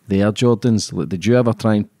Air Jordans. Like, did you ever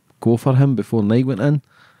try and go for him before Nike went in?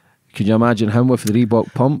 Could you imagine him with the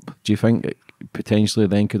Reebok pump? Do you think it potentially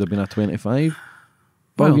then could have been a $25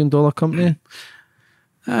 billion company?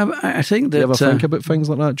 I think that... Do you ever think about things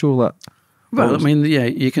like that, Joe?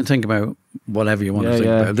 You can think about whatever you want to think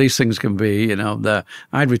about. These things can be,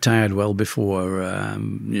 I'd retired well before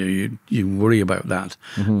you worry about that.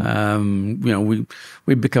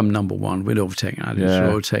 We'd become number one. We'd overtaken Adidas, we'd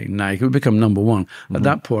overtaken Nike. We'd become number one. At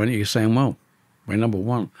that point, you're saying, well, we're number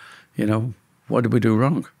one. What did we do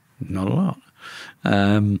wrong? Not a lot.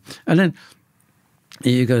 And then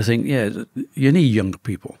you got to think, you need younger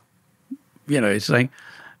people. It's like,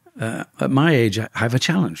 at my age, I have a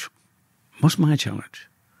challenge. What's my challenge?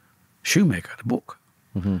 Shoemaker, the book.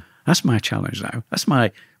 That's my challenge now. That's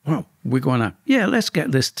we're going to, let's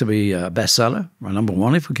get this to be a bestseller, or number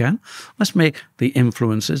one if we can. Let's make the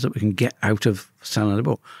influences that we can get out of selling the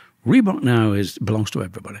book. Reebok now belongs to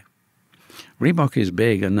everybody. Reebok is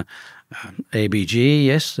big, and ABG,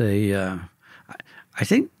 yes, I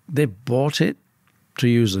think they bought it to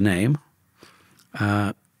use the name.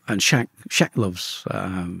 And Shaq loves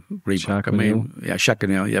Reebok. Shaq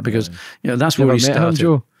O'Neal, because that's where he started.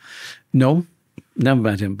 Joe? No, never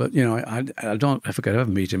met him. But I don't. If I could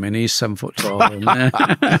ever meet him, and he's 7 foot tall.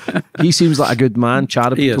 He seems like a good man,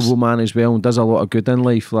 charitable man as well, and does a lot of good in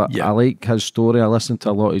life. I like his story. I listen to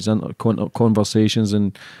a lot of his conversations,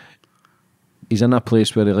 and he's in a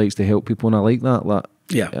place where he likes to help people, and I like that.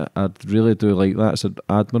 I really do like that. It's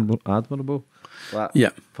admirable.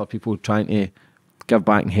 For people trying to give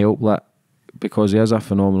back and help, because he is a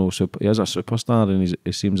phenomenal he is a superstar, and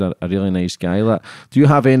he seems a really nice guy. Do you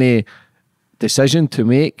have any decision to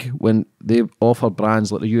make when they offer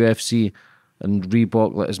brands like the UFC and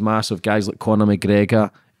Reebok, as massive guys like Conor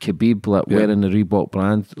McGregor, Khabib, wearing the Reebok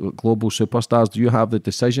brand, global superstars? Do you have the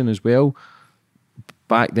decision as well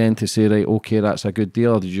back then to say, right, okay, that's a good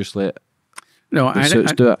deal, or did you just let the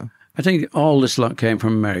suits do it? I think all this lot came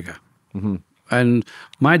from America. And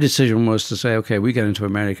my decision was to say, okay, we get into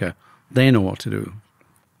America, they know what to do.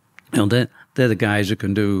 They're the guys who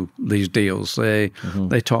can do these deals. They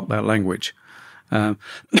talk that language. And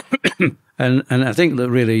I think that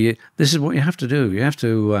really this is what you have to do. You have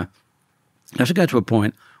to get to a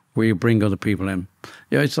point where you bring other people in.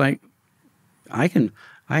 It's like I can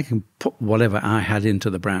put whatever I had into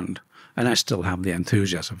the brand, and I still have the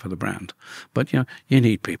enthusiasm for the brand. But you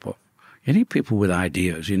need people. You need people with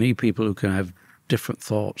ideas. You need people who can have different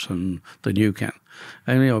thoughts than you can.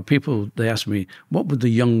 And people, they ask me, what would the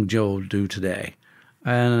young Joe do today?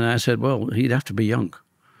 And I said, well, he'd have to be young.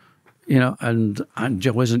 And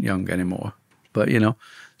Joe isn't young anymore. But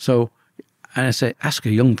so, and I say, ask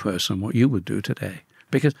a young person what you would do today,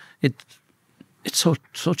 because it's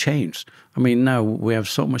so changed. I mean, now we have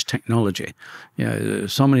so much technology,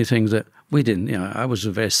 so many things that we didn't. I was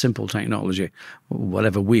a very simple technology,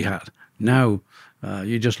 whatever we had. Now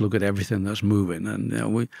you just look at everything that's moving,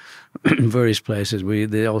 and we in various places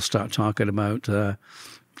they all start talking about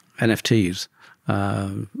NFTs,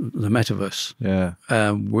 the metaverse. Yeah,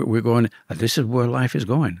 we're going. This is where life is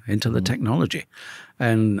going, into the technology.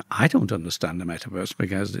 And I don't understand the metaverse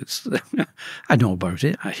because it's. I know about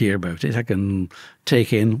it. I hear about it. I can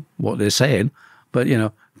take in what they're saying. But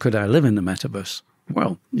could I live in the metaverse?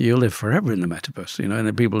 Well, you live forever in the metaverse. And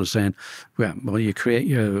the people are saying, well, you create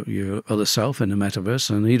your other self in the metaverse,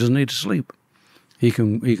 and he doesn't need to sleep. He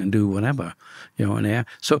can do whatever. In there.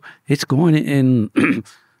 So it's going in.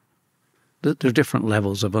 There's different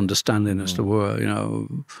levels of understanding as to where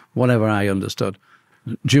whatever I understood.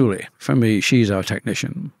 Julie, for me, she's our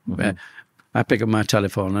technician. I pick up my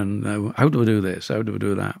telephone and how do we do this? How do we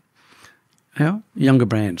do that? Younger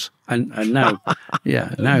brains, and now,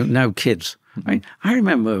 now kids. I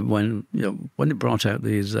remember when they brought out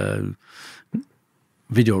these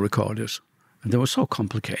video recorders, and they were so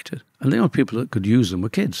complicated, and the only people that could use them were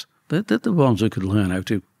kids. They're the ones who could learn how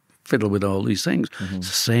to fiddle with all these things. It's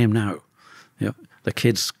the same now. The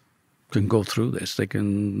kids can go through this. They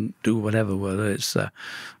can do whatever, whether it's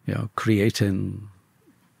creating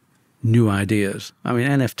new ideas. I mean,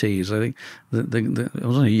 NFTs. I think there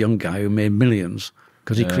was only a young guy who made millions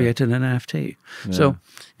because he created an NFT. Yeah. So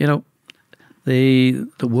the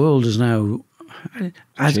world is now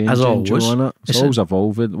as always. It's always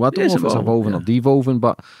evolving. Well, I don't know if it's evolving or devolving,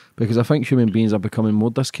 but because I think human beings are becoming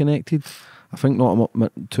more disconnected. I think not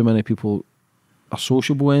too many people are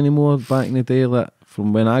sociable anymore. Back in the day, like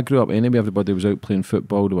from when I grew up, anyway, everybody was out playing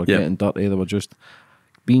football. They were getting dirty. They were just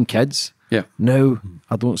being kids. Yeah. Now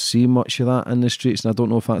I don't see much of that in the streets, and I don't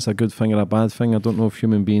know if that's a good thing or a bad thing. I don't know if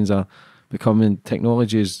human beings are becoming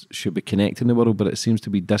technologies should be connecting the world, but it seems to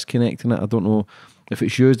be disconnecting it. I don't know if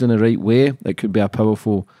it's used in the right way. It could be a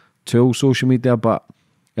powerful tool, social media. But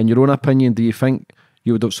in your own opinion, do you think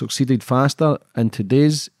you would have succeeded faster in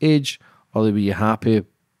today's age, or were you happy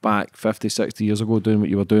back 50, 60 years ago doing what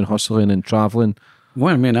you were doing, hustling and travelling?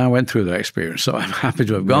 Well, I mean, I went through that experience, so I'm happy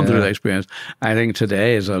to have gone through that experience. I think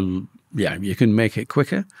today is you can make it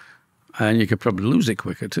quicker, and you could probably lose it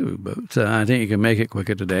quicker too. But I think you can make it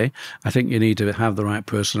quicker today. I think you need to have the right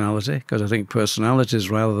personality, because I think personalities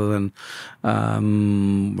rather than the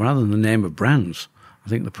name of brands. I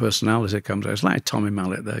think the personality comes out. It's like Tommy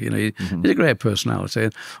Mallet there, he's a great personality,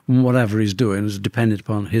 and whatever he's doing is dependent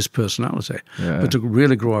upon his personality. Yeah. But to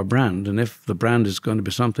really grow a brand, and if the brand is going to be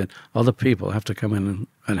something, other people have to come in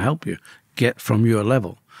and help you get from your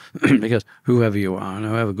level. Because whoever you are and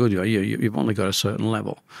however good you are, you've only got a certain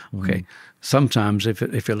level. Okay, sometimes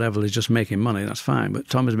if your level is just making money, that's fine, but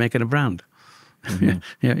Tom is making a brand.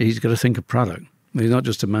 He's got to think of product. He's not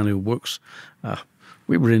just a man who works.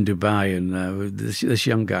 We were in Dubai, and this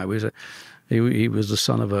young guy he was the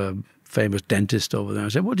son of a famous dentist over there. I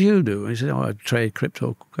said, "What do you do?" And he said, "Oh, I trade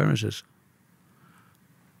cryptocurrencies."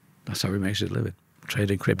 That's how he makes his living,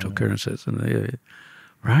 trading cryptocurrencies. And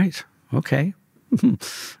right, okay,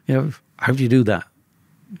 how do you do that?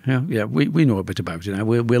 We know a bit about it now.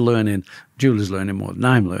 We're learning. Julie's learning more than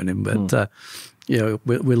I'm learning, but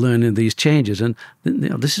we're learning these changes, and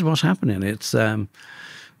this is what's happening. It's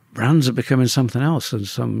brands are becoming something else, and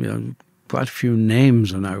some quite a few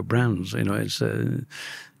names are now brands. It's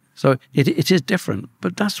so it is different,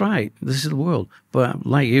 but that's right. This is the world. But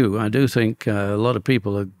like you, I do think a lot of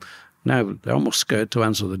people are now they're almost scared to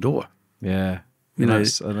answer the door. Yeah. They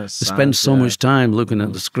spend so much time looking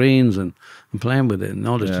at the screens and playing with it in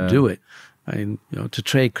order to do it. And to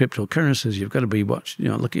trade cryptocurrencies, you've got to be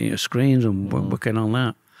looking at your screens and working on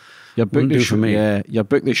that. Your book,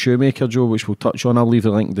 the Shoemaker, Joe, which we'll touch on. I'll leave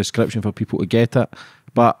the link in the description for people to get it.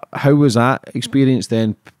 But how was that experience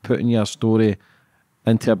then, putting your story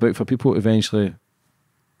into a book for people to eventually...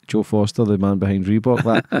 Joe Foster, the man behind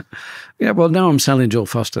Reebok, Yeah, well, now I'm selling Joe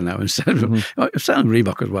Foster now instead of... I'm selling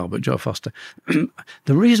Reebok as well, but Joe Foster.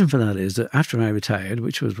 The reason for that is that after I retired,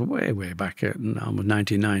 which was way, way back in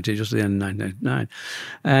 1990, just the end of 1999,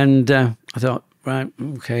 and I thought, right,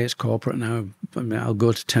 okay, it's corporate now. I'll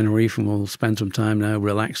go to Tenerife and we'll spend some time now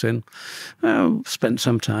relaxing. Well, spent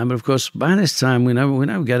some time, but of course, by this time, we're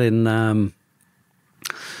now getting...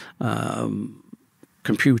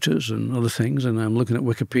 computers and other things, and I'm looking at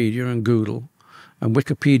Wikipedia and Google, and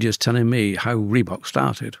Wikipedia's telling me how Reebok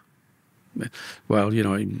started. Well,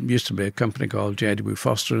 it used to be a company called J.W.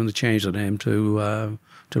 Foster, and they changed the name to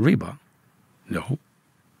Reebok. No,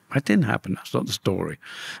 that didn't happen. That's not the story.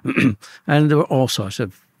 And there were all sorts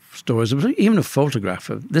of stories. There was even a photograph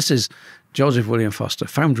of, this is Joseph William Foster,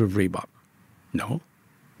 founder of Reebok. No,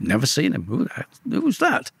 never seen him. Who was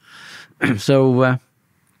that? So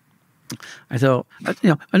I thought,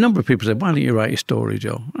 a number of people said, why don't you write your story,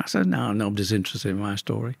 Joe? I said, no, nobody's interested in my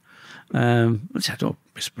story. I said, don't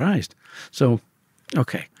be surprised. So,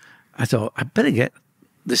 okay, I thought, I better get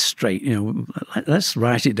this straight, let's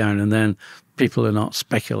write it down, and then people are not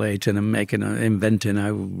speculating and inventing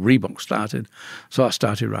how Reebok started. So I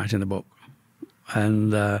started writing the book.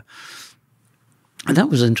 And that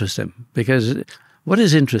was interesting, because what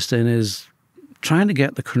is interesting is trying to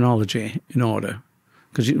get the chronology in order,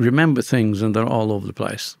 because you remember things and they're all over the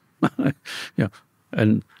place.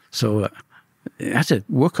 And so I had to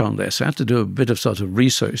work on this. I had to do a bit of sort of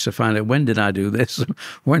research to find out, when did I do this?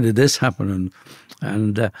 When did this happen?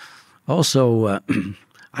 And also I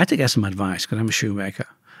had to get some advice, because I'm a shoemaker.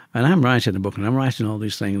 And I'm writing a book, and I'm writing all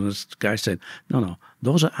these things. And this guy said, no,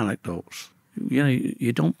 those are anecdotes.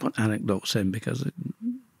 You don't put anecdotes in, because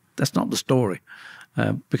that's not the story.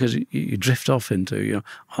 Because you drift off into,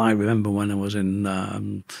 I remember when I was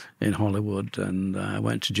in Hollywood, and I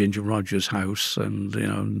went to Ginger Rogers' house,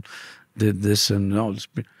 and did this and all this.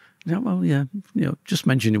 Just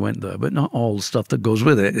mention you went there, but not all the stuff that goes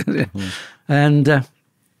with it. Mm-hmm.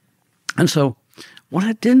 And so what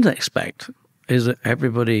I didn't expect is that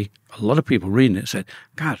a lot of people reading it said,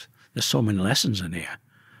 God, there's so many lessons in here.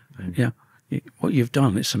 Mm-hmm. What you've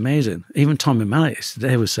done, it's amazing. Even Tommy Mallet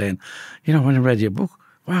today was saying, when I read your book,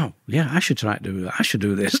 wow, yeah, I should try to do that. I should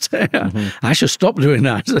do this. Mm-hmm. I should stop doing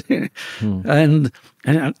that. Mm-hmm.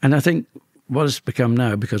 And I think what it's become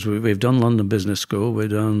now, because we've done London Business School, we've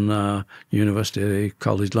done University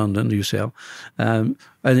College London, UCL, and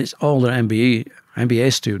it's all their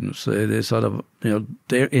MBA students. They're sort of,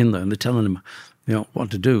 they're in there and they're telling them,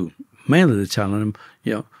 what to do. Mainly they're telling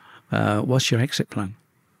them, what's your exit plan?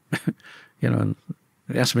 And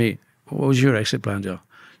they asked me, what was your exit plan, Joe?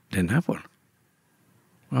 Didn't have one.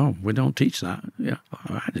 Oh, we don't teach that. Yeah,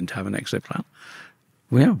 I didn't have an exit plan.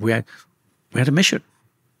 We had a mission.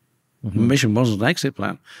 Mm-hmm. The mission wasn't an exit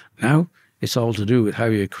plan. Now it's all to do with how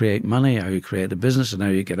you create money, how you create a business, and how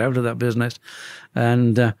you get out of that business.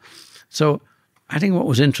 And so I think what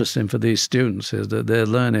was interesting for these students is that they're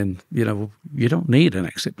learning, you don't need an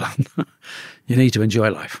exit plan. You need to enjoy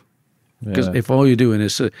life. Because if all you're doing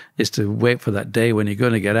is to wait for that day when you're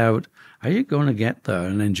going to get out, are you going to get there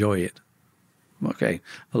and enjoy it? Okay,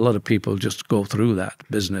 a lot of people just go through that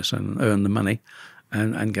business and earn the money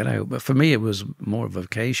and get out. But for me, it was more of a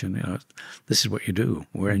vacation. This is what you do.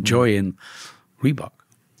 We're enjoying Reebok.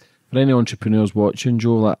 For any entrepreneurs watching,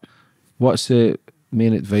 Joe, what's the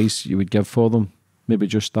main advice you would give for them? Maybe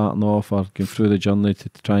just starting off or going through the journey to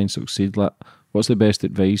try and succeed. What's the best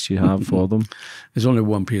advice you have for them? There's only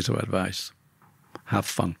one piece of advice. Have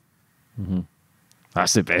fun. Mm-hmm.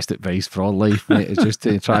 That's the best advice for all life, mate. It's just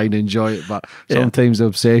to try and enjoy it. But sometimes the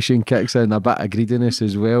obsession kicks in, a bit of greediness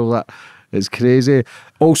as well. It's crazy.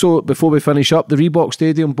 Also, before we finish up, the Reebok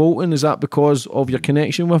Stadium, Bolton, is that because of your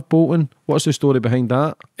connection with Bolton? What's the story behind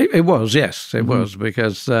that? It was, yes. It was,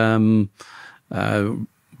 because Reebok,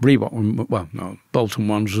 Bolton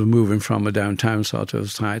ones were moving from a downtown sort of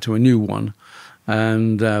site to a new one.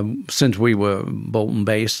 And since we were Bolton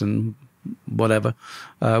based and whatever,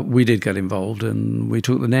 we did get involved and we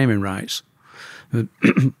took the naming rights.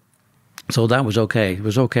 So that was okay. It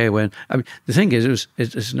was okay when, the thing is,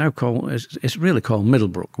 it's now called, it's really called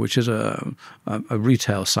Middlebrook, which is a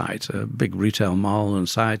retail site, a big retail mall and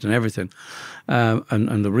site and everything.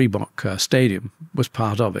 And the Reebok Stadium was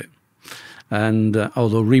part of it. And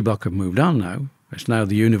although Reebok have moved on now, it's now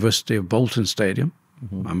the University of Bolton Stadium.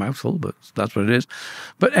 Mm-hmm. A mouthful, but that's what it is.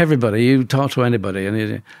 But everybody, you talk to anybody,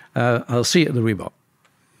 and I'll see you at the Reebok.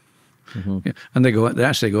 Mm-hmm. Yeah. And they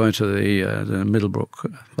actually go into the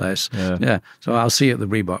Middlebrook place. Yeah. So I'll see you at the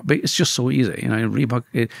Reebok. But it's just so easy, Reebok.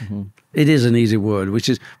 It is an easy word, which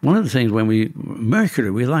is one of the things when Mercury.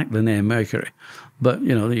 We like the name Mercury, but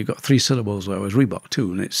you've got 3 syllables there. It's Reebok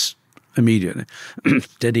too, and it's immediate,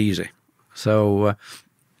 dead easy. So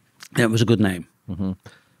it was a good name. Mm-hmm.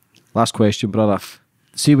 Last question, brother.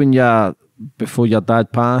 See, before your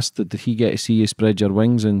dad passed, did he get to see you spread your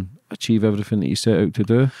wings and achieve everything that you set out to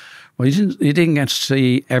do? Well, he didn't get to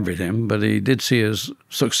see everything, but he did see us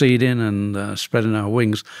succeeding and spreading our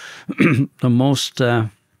wings. The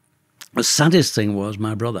saddest thing was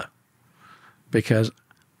my brother, because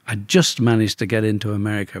I just managed to get into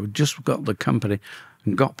America. We just got the company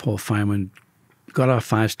and got Paul Feynman, got our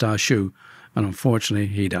 5-star shoe, and unfortunately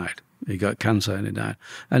he died. He got cancer and he died.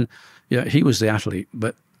 And he was the athlete,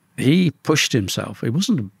 but he pushed himself. He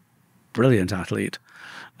wasn't brilliant athlete.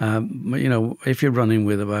 You know, if you're running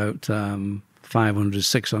with about 500,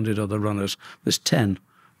 600 other runners, there's 10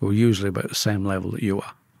 who are usually about the same level that you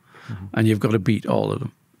are. And you've got to beat all of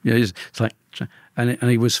them. You know, it's like, and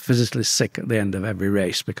he was physically sick at the end of every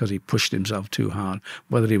race because he pushed himself too hard,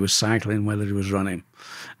 whether he was cycling, whether he was running.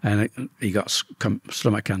 And he got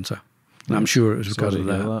stomach cancer. And I'm sure it was because of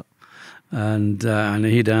that. And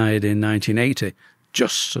he died in 1980,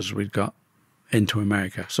 just as we'd got into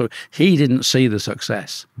America. So he didn't see the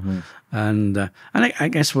success. And I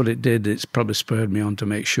guess what it did, it's probably spurred me on to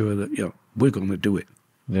make sure that, you know, we're going to do it.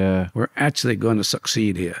 Yeah. We're actually going to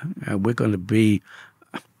succeed here. We're going to be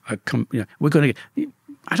we're going to.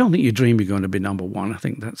 I don't think you dream you're going to be number one. I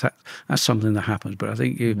think that's something that happens. But I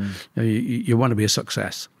think you want to be a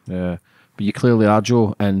success. Yeah. But you clearly are,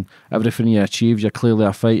 Joe, and everything you achieved, you're clearly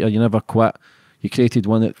a fighter. You never quit. You created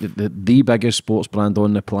one of the biggest sports brand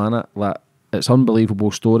on the planet. Like, it's an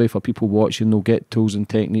unbelievable story for people watching. They'll get tools and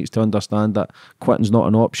techniques to understand that quitting's not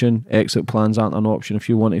an option. Exit plans aren't an option. If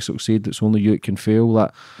you want to succeed, it's only you that can fail.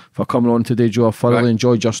 Like, for coming on today, Joe, I thoroughly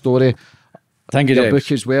enjoyed your story. Thank you, your James.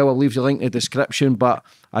 book as well. I'll leave the link in the description. But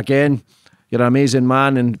again, you're an amazing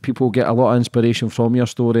man, and people get a lot of inspiration from your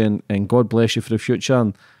story. And God bless you for the future,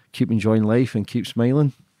 and keep enjoying life and keep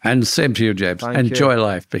smiling. And same to you, James. Enjoy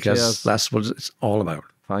life, because Cheers. that's what it's all about.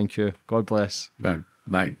 Thank you. God bless.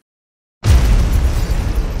 Bye.